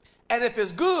 And if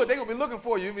it's good, they're going to be looking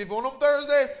for you. If on them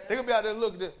Thursdays, they're going to be out there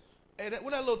looking at, hey,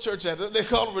 where that little church at? They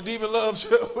call it Redeeming Love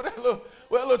Church. Where that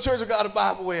little church got a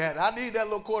Bible way at? I need that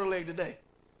little quarter leg today.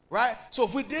 Right? So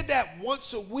if we did that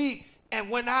once a week and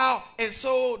went out and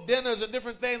sold dinners and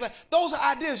different things, like those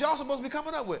are ideas y'all supposed to be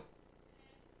coming up with.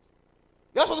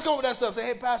 Y'all supposed to come up with that stuff. Say,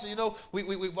 hey, Pastor,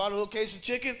 we bought a little case of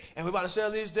chicken, and we're about to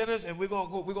sell these dinners, and we're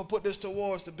gonna put this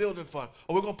towards the building fund,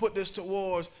 or we're gonna put this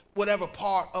towards whatever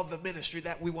part of the ministry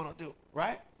that we want to do,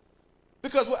 right?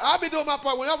 Because I'll be doing my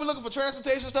part. When y'all be looking for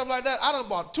transportation stuff like that, I done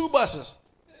bought 2 buses.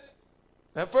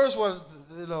 That first one,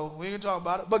 we ain't talking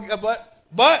about it,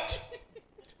 but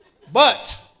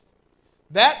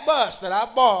that bus that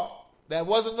I bought that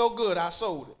wasn't no good, I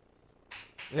sold it.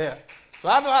 Yeah. So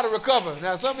I know how to recover.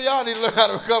 Now, some of y'all need to learn how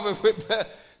to recover.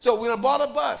 So we done bought a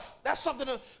bus. That's something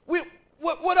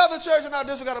what other church in our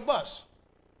district got a bus?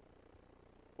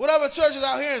 What other churches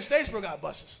out here in Statesboro got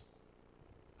buses?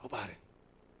 Nobody.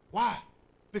 Why?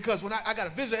 Because when I got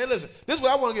to visit, hey, listen, this is what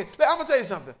I want to get. I'm going to tell you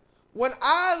something. When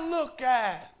I look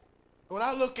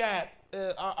at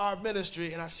our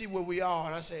ministry and I see where we are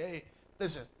and I say, hey,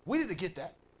 listen, we need to get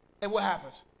that. And what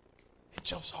happens? It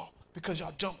jumps off because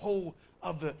y'all jump hold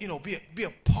of the, be a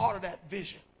part of that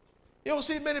vision. You don't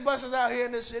see many buses out here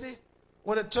in this city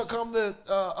when it come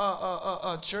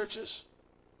to churches.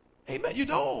 Amen. You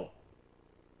don't.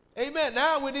 Amen.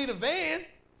 Now we need a van.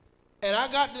 And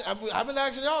I've been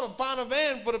asking y'all to find a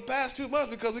van for the past 2 months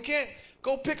because we can't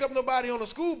go pick up nobody on a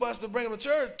school bus to bring them to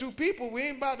church. 2 people. We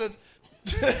ain't about to.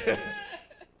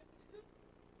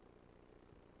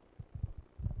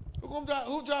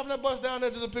 Who driving that bus down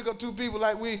there just to pick up 2 people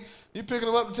like you picking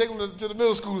them up and taking them to the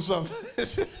middle school or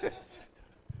something?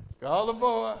 Call the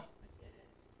boy.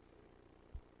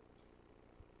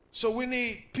 So we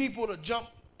need people to jump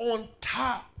on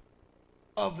top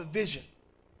of the vision.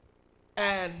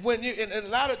 And when and a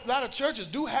lot of churches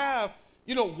do have,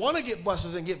 want to get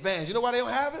buses and get vans. You know why they don't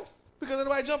have it? Because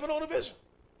everybody jumping on the vision.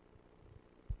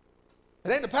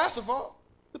 It ain't the pastor's fault.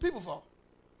 The people's fault.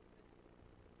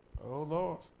 Oh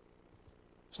Lord.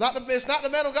 It's not the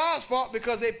man of God's fault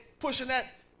because they pushing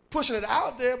it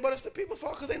out there, but it's the people's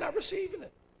fault because they're not receiving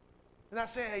it. They're not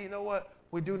saying, hey, you know what?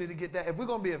 We do need to get that. If we're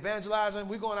going to be evangelizing,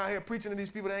 we're going out here preaching to these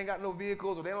people that ain't got no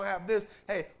vehicles or they don't have this,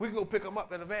 hey, we can go pick them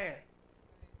up in a van.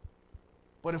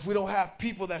 But if we don't have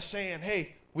people that's saying,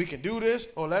 hey, we can do this,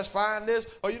 or let's find this,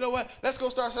 or you know what? Let's go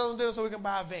start selling dinner so we can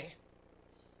buy a van.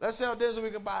 Let's sell this so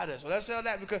we can buy this, or let's sell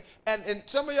that because, and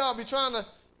some of y'all be trying to,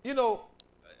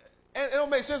 and it don't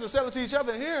make sense to sell it to each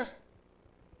other here.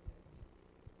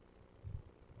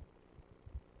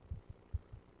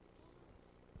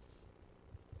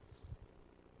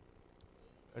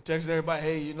 I texted everybody,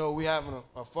 hey, we having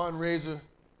a fundraiser.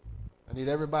 I need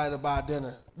everybody to buy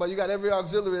dinner. But you got every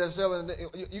auxiliary that's selling.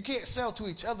 You can't sell to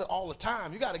each other all the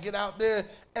time. You got to get out there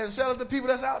and sell it to people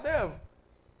that's out there.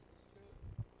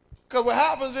 Because what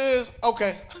happens is,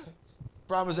 okay,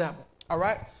 prime example, all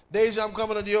right? Deja, I'm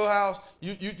coming to your house,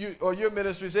 you or your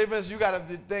ministry. Say, for instance, you got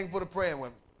a thing for the praying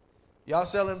women. Y'all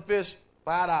selling fish,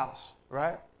 $5,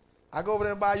 right? I go over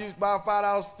there and buy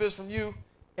 $5 fish from you,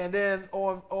 and then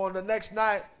on the next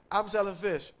night, I'm selling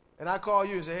fish. And I call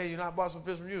you and say, hey, you not bought some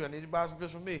fish from you. I need you to buy some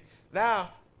fish from me.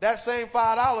 Now, that same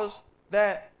 $5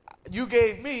 that you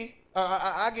gave me,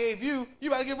 I gave you, you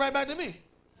got to give right back to me.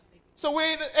 So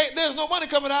there's no money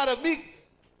coming out of me.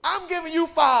 I'm giving you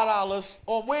 $5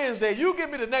 on Wednesday. You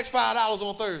give me the next $5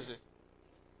 on Thursday.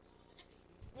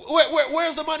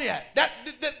 Where's the money at?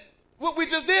 What we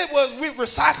just did was we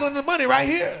recycling the money right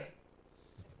here.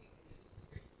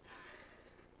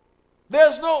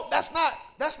 That's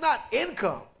not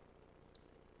income.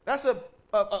 That's a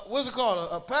what's it called?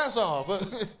 A pass off.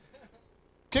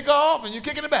 Kick off and you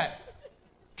kick in the back.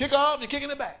 Kick off and you kick in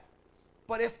the back.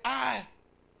 But if I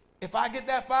get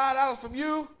that $5 from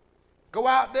you, go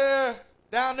out there,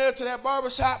 down there to that barber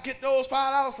shop, get those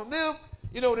 $5 from them,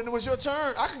 then it was your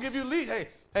turn. I can give you a lead.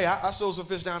 Hey, I sold some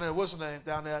fish down there. What's the name?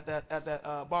 Down there at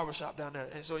that barber shop down there.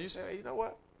 And so you say, hey, you know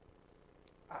what?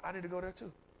 I need to go there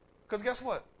too. Because guess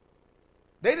what?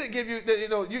 They didn't give you,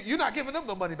 you're not giving them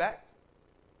no money back.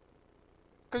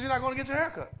 Because you're not going to get your hair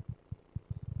cut.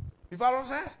 You follow what I'm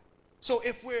saying? So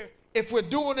if we're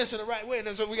doing this in the right way,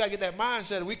 and so we got to get that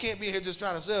mindset. We can't be here just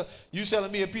trying to sell. You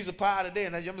selling me a piece of pie today,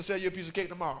 and I'm going to sell you a piece of cake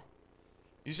tomorrow.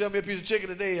 You sell me a piece of chicken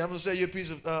today, I'm going to sell you a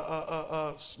piece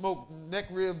of smoked neck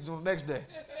ribs on the next day.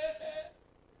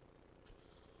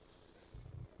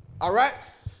 All right?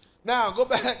 Now, go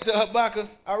back to Habakkuk.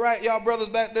 All right, y'all brothers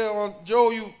back there on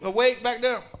Joel, you awake back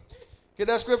there? Get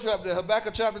that scripture up there,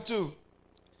 Habakkuk chapter 2.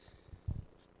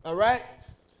 All right?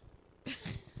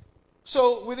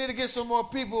 So we need to get some more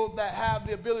people that have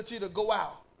the ability to go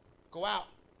out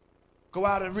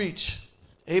and reach.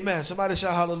 Amen. Somebody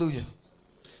shout hallelujah.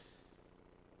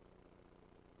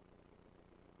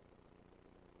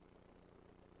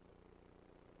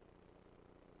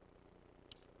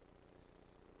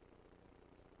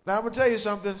 Now I'm going to tell you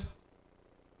something.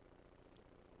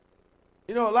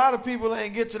 A lot of people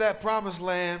ain't get to that promised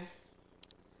land.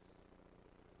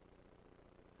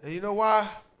 And you know why?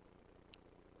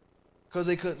 Because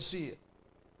they couldn't see it.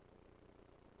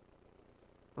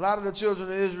 A lot of the children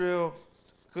of Israel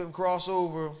couldn't cross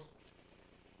over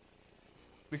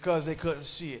because they couldn't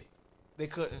see it. They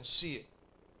couldn't see it.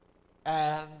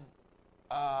 And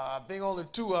I think only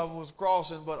 2 of them was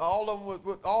crossing, but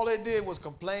all they did was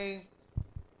complain.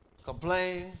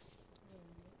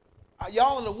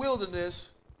 Y'all in the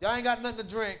wilderness, y'all ain't got nothing to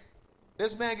drink.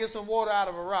 This man gets some water out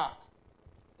of a rock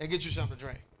and get you something to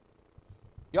drink.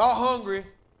 Y'all hungry.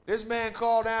 This man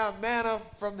called down manna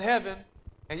from heaven,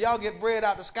 and y'all get bread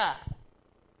out the sky.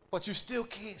 But you still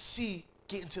can't see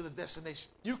getting to the destination.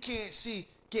 You can't see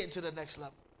getting to the next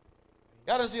level.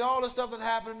 Y'all done see all the stuff that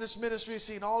happened in this ministry,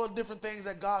 seen all the different things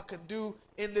that God can do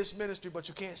in this ministry, but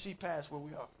you can't see past where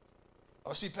we are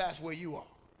or see past where you are.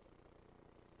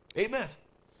 Amen.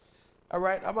 All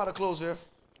right, I'm about to close here.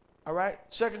 All right,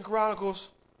 2 Chronicles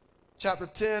chapter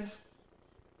 10.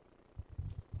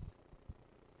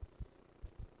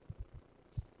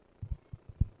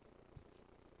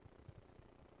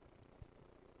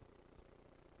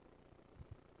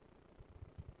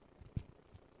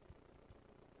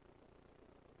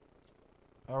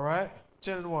 All right,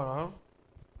 10 and 1, huh?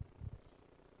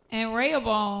 And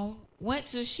Rehoboam went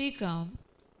to Shechem,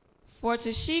 for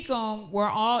to Shechem were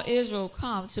all Israel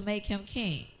come to make him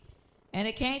king. And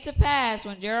it came to pass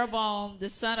when Jeroboam the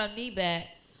son of Nebat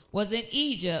was in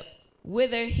Egypt,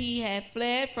 whither he had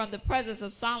fled from the presence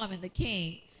of Solomon the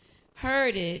king,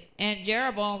 heard it, and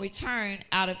Jeroboam returned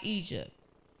out of Egypt.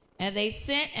 And they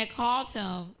sent and called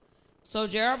him. So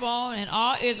Jeroboam and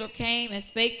all Israel came and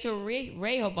spake to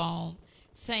Rehoboam,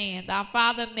 saying, Thy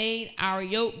father made our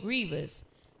yoke grievous.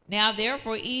 Now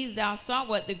therefore ease thou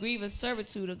somewhat the grievous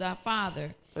servitude of thy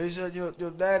father. So he said,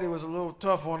 your daddy was a little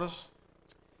tough on us,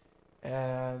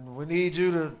 and we need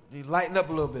you to lighten up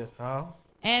a little bit, huh?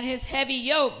 And his heavy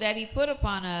yoke that he put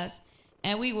upon us,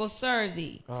 and we will serve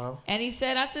thee. And he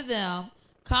said unto them,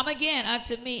 Come again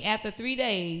unto me after 3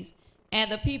 days. And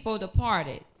the people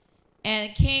departed.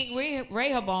 And King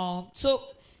Rehoboam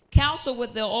took counsel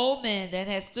with the old men that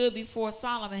had stood before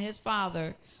Solomon his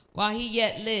father while he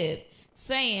yet lived,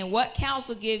 saying, What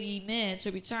counsel give ye men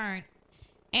to return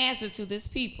answer to this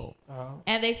people?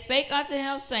 And they spake unto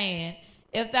him, saying,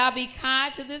 If thou be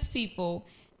kind to this people,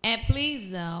 and please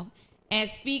them, and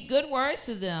speak good words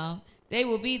to them, they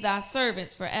will be thy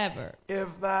servants forever.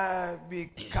 If thou be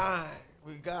kind,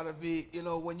 we got to be,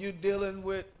 when you're dealing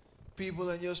with people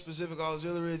in your specific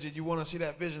auxiliaries and you want to see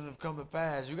that vision of come to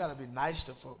pass, you got to be nice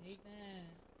to folks. Amen.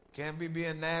 Can't be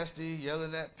being nasty,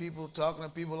 yelling at people, talking to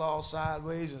people all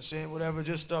sideways and saying whatever,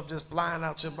 just stuff just flying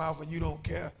out your mouth and you don't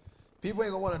care. People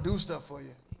ain't going to want to do stuff for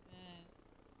you.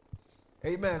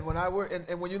 Amen. When I work,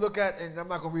 and when you look at, and I'm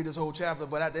not going to read this whole chapter,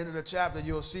 but at the end of the chapter,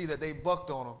 you'll see that they bucked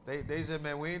on them. They said,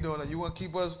 man, we ain't doing that. You want to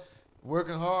keep us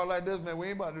working hard like this? Man, we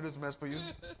ain't about to do this mess for you.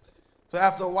 So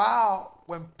after a while,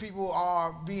 when people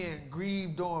are being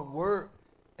grieved doing work,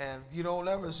 and you don't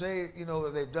ever say,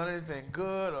 that they've done anything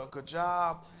good or good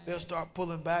job, they'll start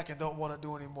pulling back and don't want to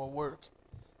do any more work.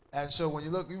 And so when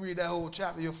you read that whole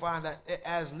chapter, you'll find that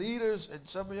as leaders, and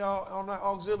some of y'all on our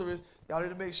auxiliaries, y'all need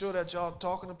to make sure that y'all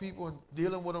talking to people and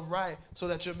dealing with them right so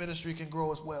that your ministry can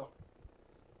grow as well.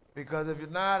 Because if you're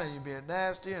not and you're being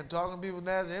nasty and talking to people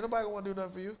nasty, ain't nobody want to do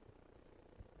nothing for you.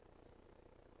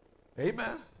 Amen.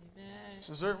 Amen. It's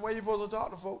a certain way you're supposed to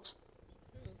talk to folks.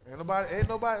 Ain't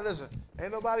nobody, listen,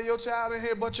 ain't nobody your child in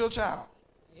here but your child.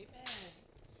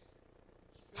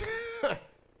 Amen.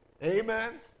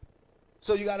 Amen.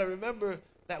 So you got to remember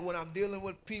that when I'm dealing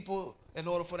with people, in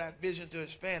order for that vision to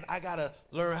expand, I got to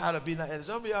learn how to be nice. And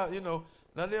some of y'all, you know,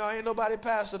 none of y'all ain't nobody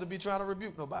pastor to be trying to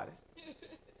rebuke nobody.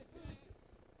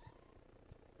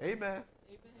 Amen.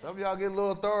 Some of y'all get a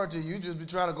little authority. You just be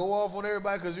trying to go off on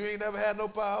everybody because you ain't never had no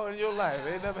power in your life.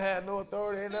 Ain't never had no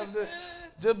authority. Ain't never did.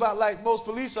 Just about like most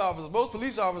police officers. Most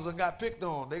police officers got picked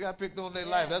on. They got picked on in their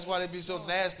life. That's why they be so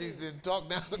nasty and talk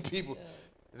down to people.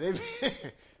 They be,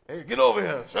 hey, get over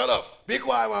here. Shut up. Be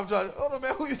quiet while I'm talking. Oh, no,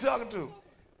 man, who you talking to?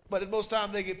 But at most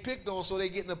times they get picked on, so they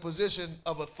get in a position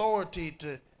of authority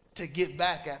to get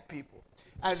back at people.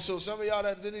 And so some of y'all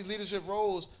that in these leadership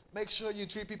roles, make sure you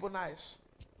treat people nice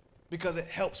because it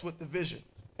helps with the vision.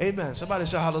 Amen. Somebody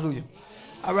shout hallelujah.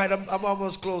 All right, I'm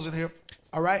almost closing here.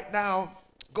 All right, now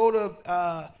go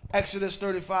to Exodus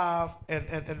 35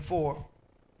 and 4.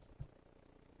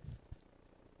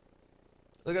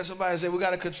 Look at somebody and say, we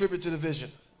got to contribute to the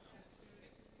vision.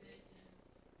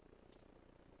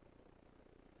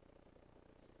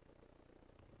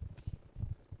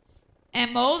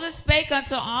 And Moses spake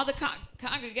unto all the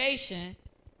congregation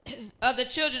of the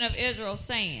children of Israel,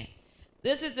 saying,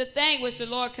 This is the thing which the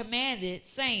Lord commanded,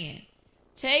 saying,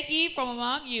 Take ye from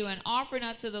among you an offering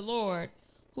unto the Lord.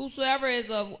 Whosoever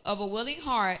is of a willing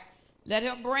heart, let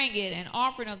him bring it, an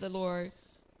offering of the Lord,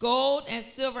 gold and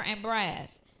silver and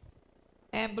brass,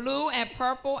 and blue and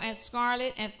purple and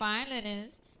scarlet and fine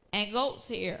linens, and goat's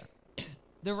hair,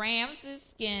 the ram's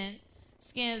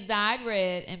skins dyed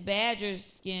red, and badger's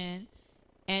skin,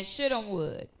 and shittim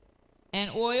wood, and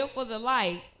oil for the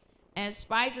light, and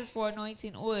spices for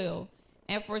anointing oil,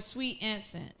 and for sweet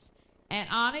incense, and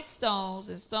onyx stones,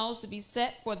 and stones to be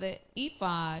set for the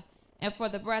ephod, and for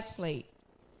the breastplate.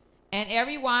 And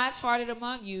every wise-hearted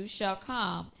among you shall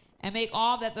come, and make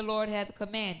all that the Lord hath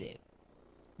commanded.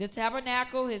 The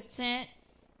tabernacle, his tent,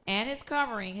 and his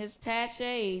covering, his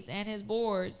taches, and his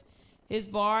boards, his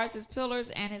bars, his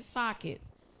pillars, and his sockets,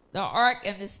 the ark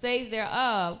and the staves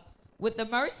thereof, with the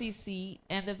mercy seat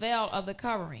and the veil of the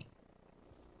covering,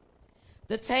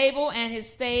 the table and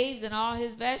his staves and all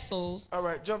his vessels. All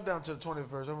right, jump down to the 20th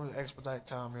verse. I'm going to expedite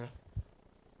time here.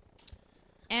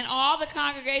 And all the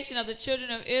congregation of the children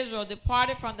of Israel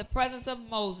departed from the presence of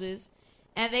Moses,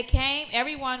 and they came,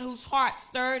 everyone whose heart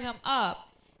stirred him up,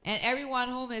 and everyone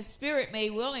whom his spirit made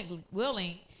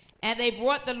willing, and they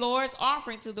brought the Lord's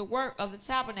offering to the work of the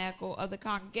tabernacle of the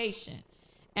congregation,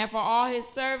 and for all his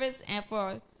service, and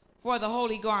for the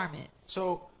holy garments.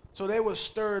 So they were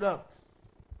stirred up.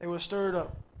 They were stirred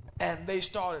up, and they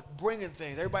started bringing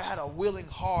things. Everybody had a willing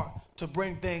heart to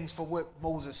bring things for what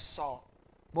Moses saw.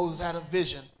 Moses had a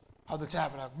vision of the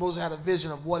tabernacle. Moses had a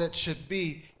vision of what it should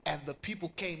be, and the people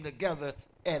came together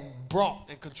and brought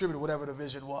and contributed whatever the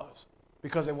vision was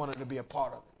because they wanted to be a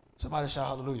part of it. Somebody shout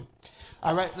hallelujah.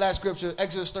 All right, last scripture,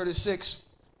 Exodus 36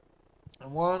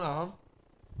 and 1.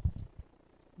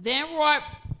 Then wrought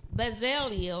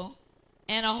Bezaleel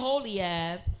and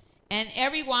Aholiab, and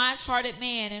every wise-hearted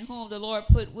man in whom the Lord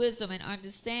put wisdom and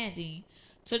understanding,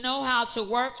 to know how to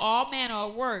work all manner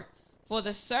of work for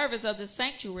the service of the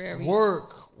sanctuary.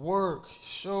 Work.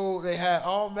 So they had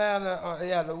all manner, they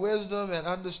had the wisdom and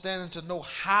understanding to know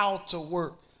how to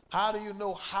work. How do you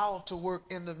know how to work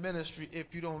in the ministry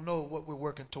if you don't know what we're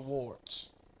working towards?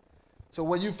 So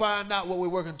when you find out what we're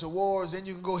working towards, then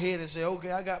you can go ahead and say,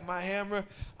 okay, I got my hammer,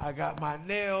 I got my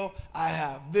nail, I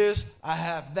have this, I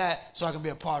have that, so I can be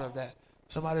a part of that.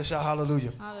 Somebody shout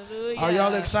hallelujah. Hallelujah. Are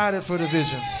y'all excited for the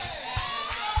vision?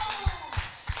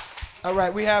 All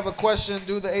right, we have a question.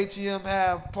 Do the ATM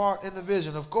have part in the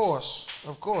vision? Of course.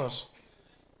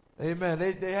 Amen.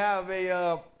 They have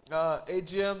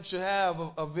ATM should have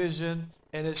a vision,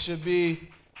 and it should be,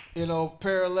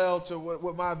 parallel to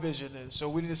what my vision is. So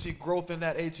we need to see growth in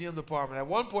that ATM department. At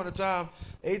one point in time,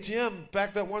 ATM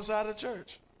backed up one side of the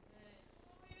church.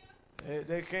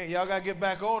 They can't. Y'all got to get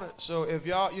back on it. So if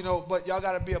y'all, but y'all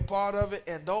got to be a part of it,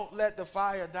 and don't let the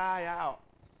fire die out.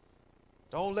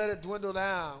 Don't let it dwindle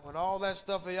down. When all that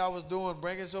stuff that y'all was doing,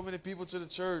 bringing so many people to the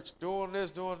church, doing this,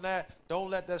 doing that, don't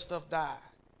let that stuff die.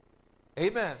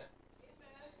 Amen.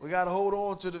 We got to hold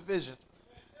on to the vision.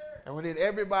 And we need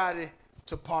everybody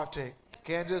to partake.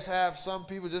 Can't just have some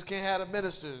people, just can't have the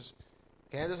ministers.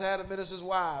 Can't just have the ministers'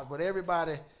 wives, but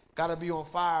everybody got to be on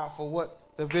fire for what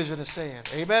the vision is saying.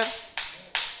 Amen?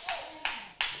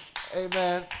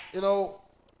 Amen. I'm going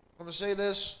to say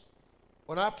this.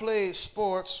 When I played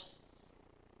sports,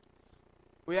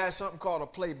 we had something called a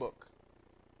playbook.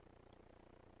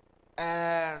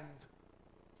 And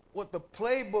what the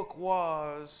playbook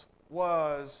was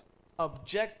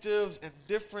objectives and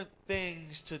different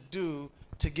things to do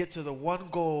to get to the one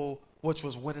goal, which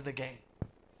was winning the game.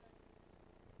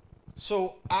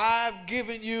 So I've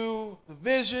given you the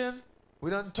vision. We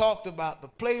done talked about the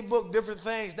playbook, different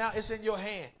things. Now it's in your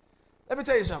hand. Let me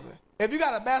tell you something. If you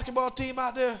got a basketball team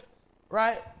out there,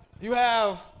 right, you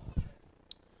have,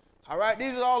 all right,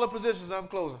 these are all the positions I'm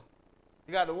closing.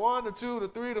 You got the 1, the 2, the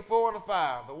 3, the 4, and the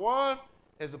 5. The 1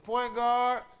 is the point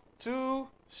guard, 2,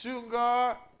 shooting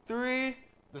guard, 3,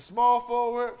 the small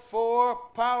forward, 4,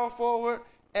 power forward,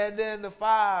 and then the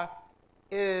 5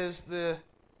 is the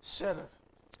center.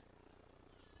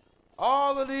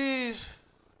 All of these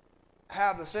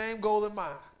have the same goal in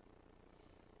mind,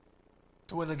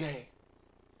 to win the game.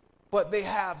 But they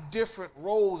have different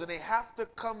roles, and they have to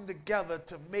come together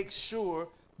to make sure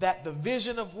that the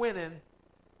vision of winning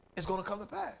is going to come to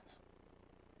pass.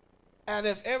 And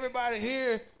if everybody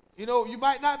here, you know, you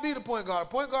might not be the point guard.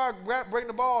 Point guard, bring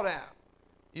the ball down.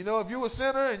 You know, if you a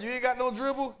center and you ain't got no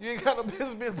dribble, you ain't got no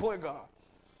business being point guard.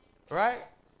 Right?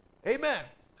 Amen.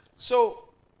 So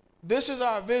this is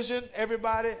our vision,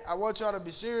 everybody. I want y'all to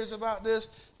be serious about this.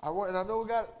 And I know we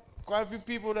got quite a few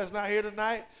people that's not here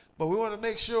tonight, but we want to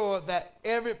make sure that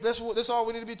that's all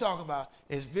we need to be talking about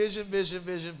is vision, vision,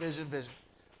 vision, vision, vision.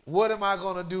 What am I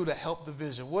going to do to help the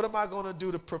vision? What am I going to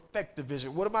do to perfect the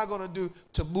vision? What am I going to do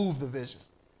to move the vision?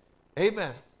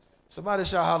 Amen. Somebody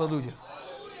shout hallelujah.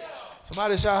 Hallelujah.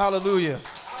 Somebody shout hallelujah.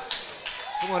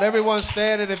 Come on, everyone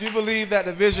stand, and if you believe that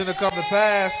the vision will come to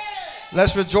pass,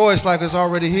 let's rejoice like it's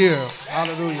already here.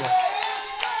 Hallelujah.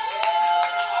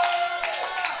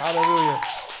 Hallelujah.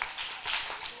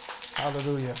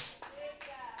 Hallelujah.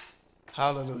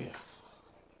 Hallelujah.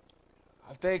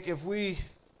 I think if we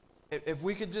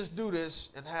could just do this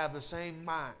and have the same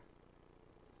mind,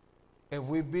 if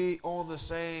we be on the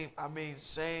same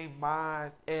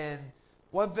mind, and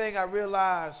one thing I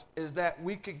realize is that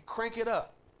we can crank it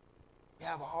up. We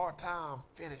have a hard time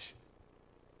finishing.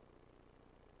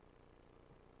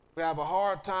 We have a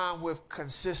hard time with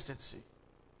consistency.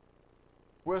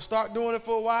 We'll start doing it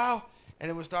for a while, and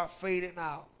then we'll start fading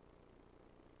out.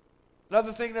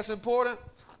 Another thing that's important,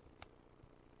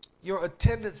 your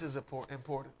attendance is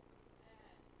important.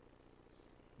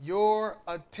 Your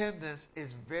attendance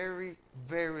is very,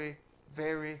 very,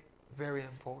 very, very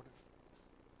important.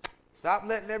 Stop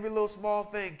letting every little small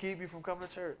thing keep you from coming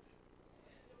to church.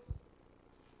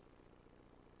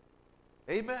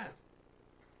 Amen.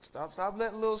 Stop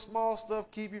letting little small stuff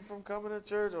keep you from coming to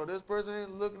church, or this person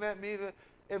ain't looking at me.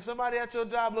 If somebody at your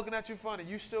job looking at you funny,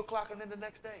 you still clocking in the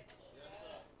next day. Yes, sir.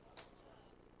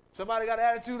 Somebody got an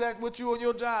attitude with you on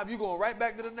your job, you going right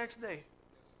back to the next day.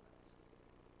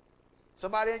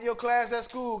 Somebody in your class at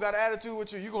school got an attitude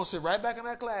with you, you're going to sit right back in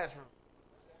that classroom.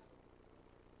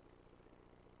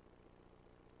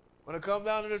 When it comes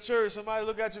down to the church, somebody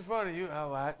look at you funny,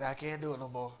 I can't do it no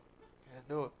more. Can't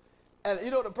do it. And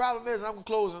you know what the problem is? I'm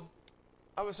closing.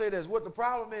 I'm going to say this. What the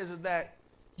problem is that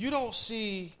you don't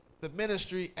see the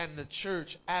ministry and the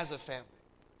church as a family.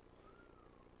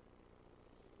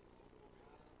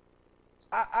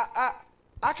 I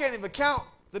can't even count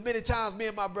the many times me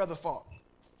and my brother fought.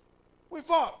 We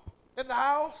fought in the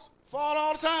house, fought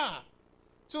all the time.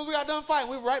 As soon as we got done fighting,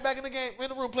 we were right back in the game, in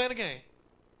the room playing the game.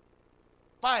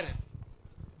 Fighting.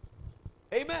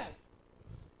 Amen.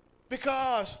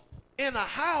 Because in a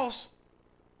house,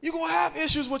 you're going to have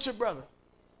issues with your brother.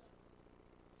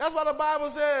 That's why the Bible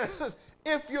says,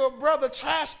 if your brother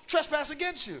trespass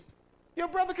against you, your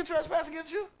brother can trespass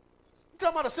against you. We're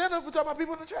talking about a sinner, we're talking about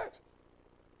people in the church.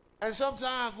 And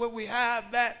sometimes when we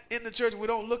have that in the church, we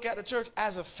don't look at the church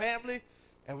as a family,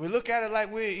 and we look at it like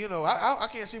I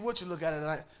can't see what you look at it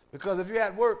like, because if you're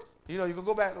at work, you can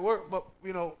go back to work, but,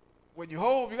 when you're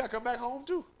home, you got to come back home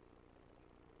too.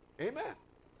 Amen.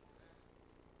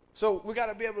 So we got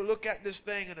to be able to look at this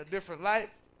thing in a different light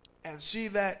and see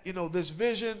that, this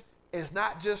vision is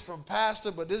not just from pastor,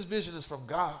 but this vision is from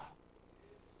God.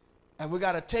 And we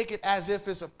got to take it as if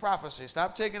it's a prophecy.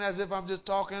 Stop taking it as if I'm just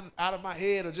talking out of my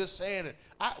head or just saying it.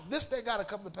 This thing got to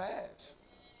come to pass.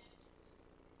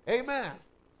 Amen.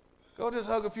 Go just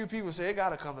hug a few people and say, it got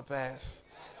to come to pass.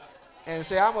 And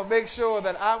say, I'm going to make sure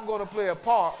that I'm going to play a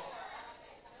part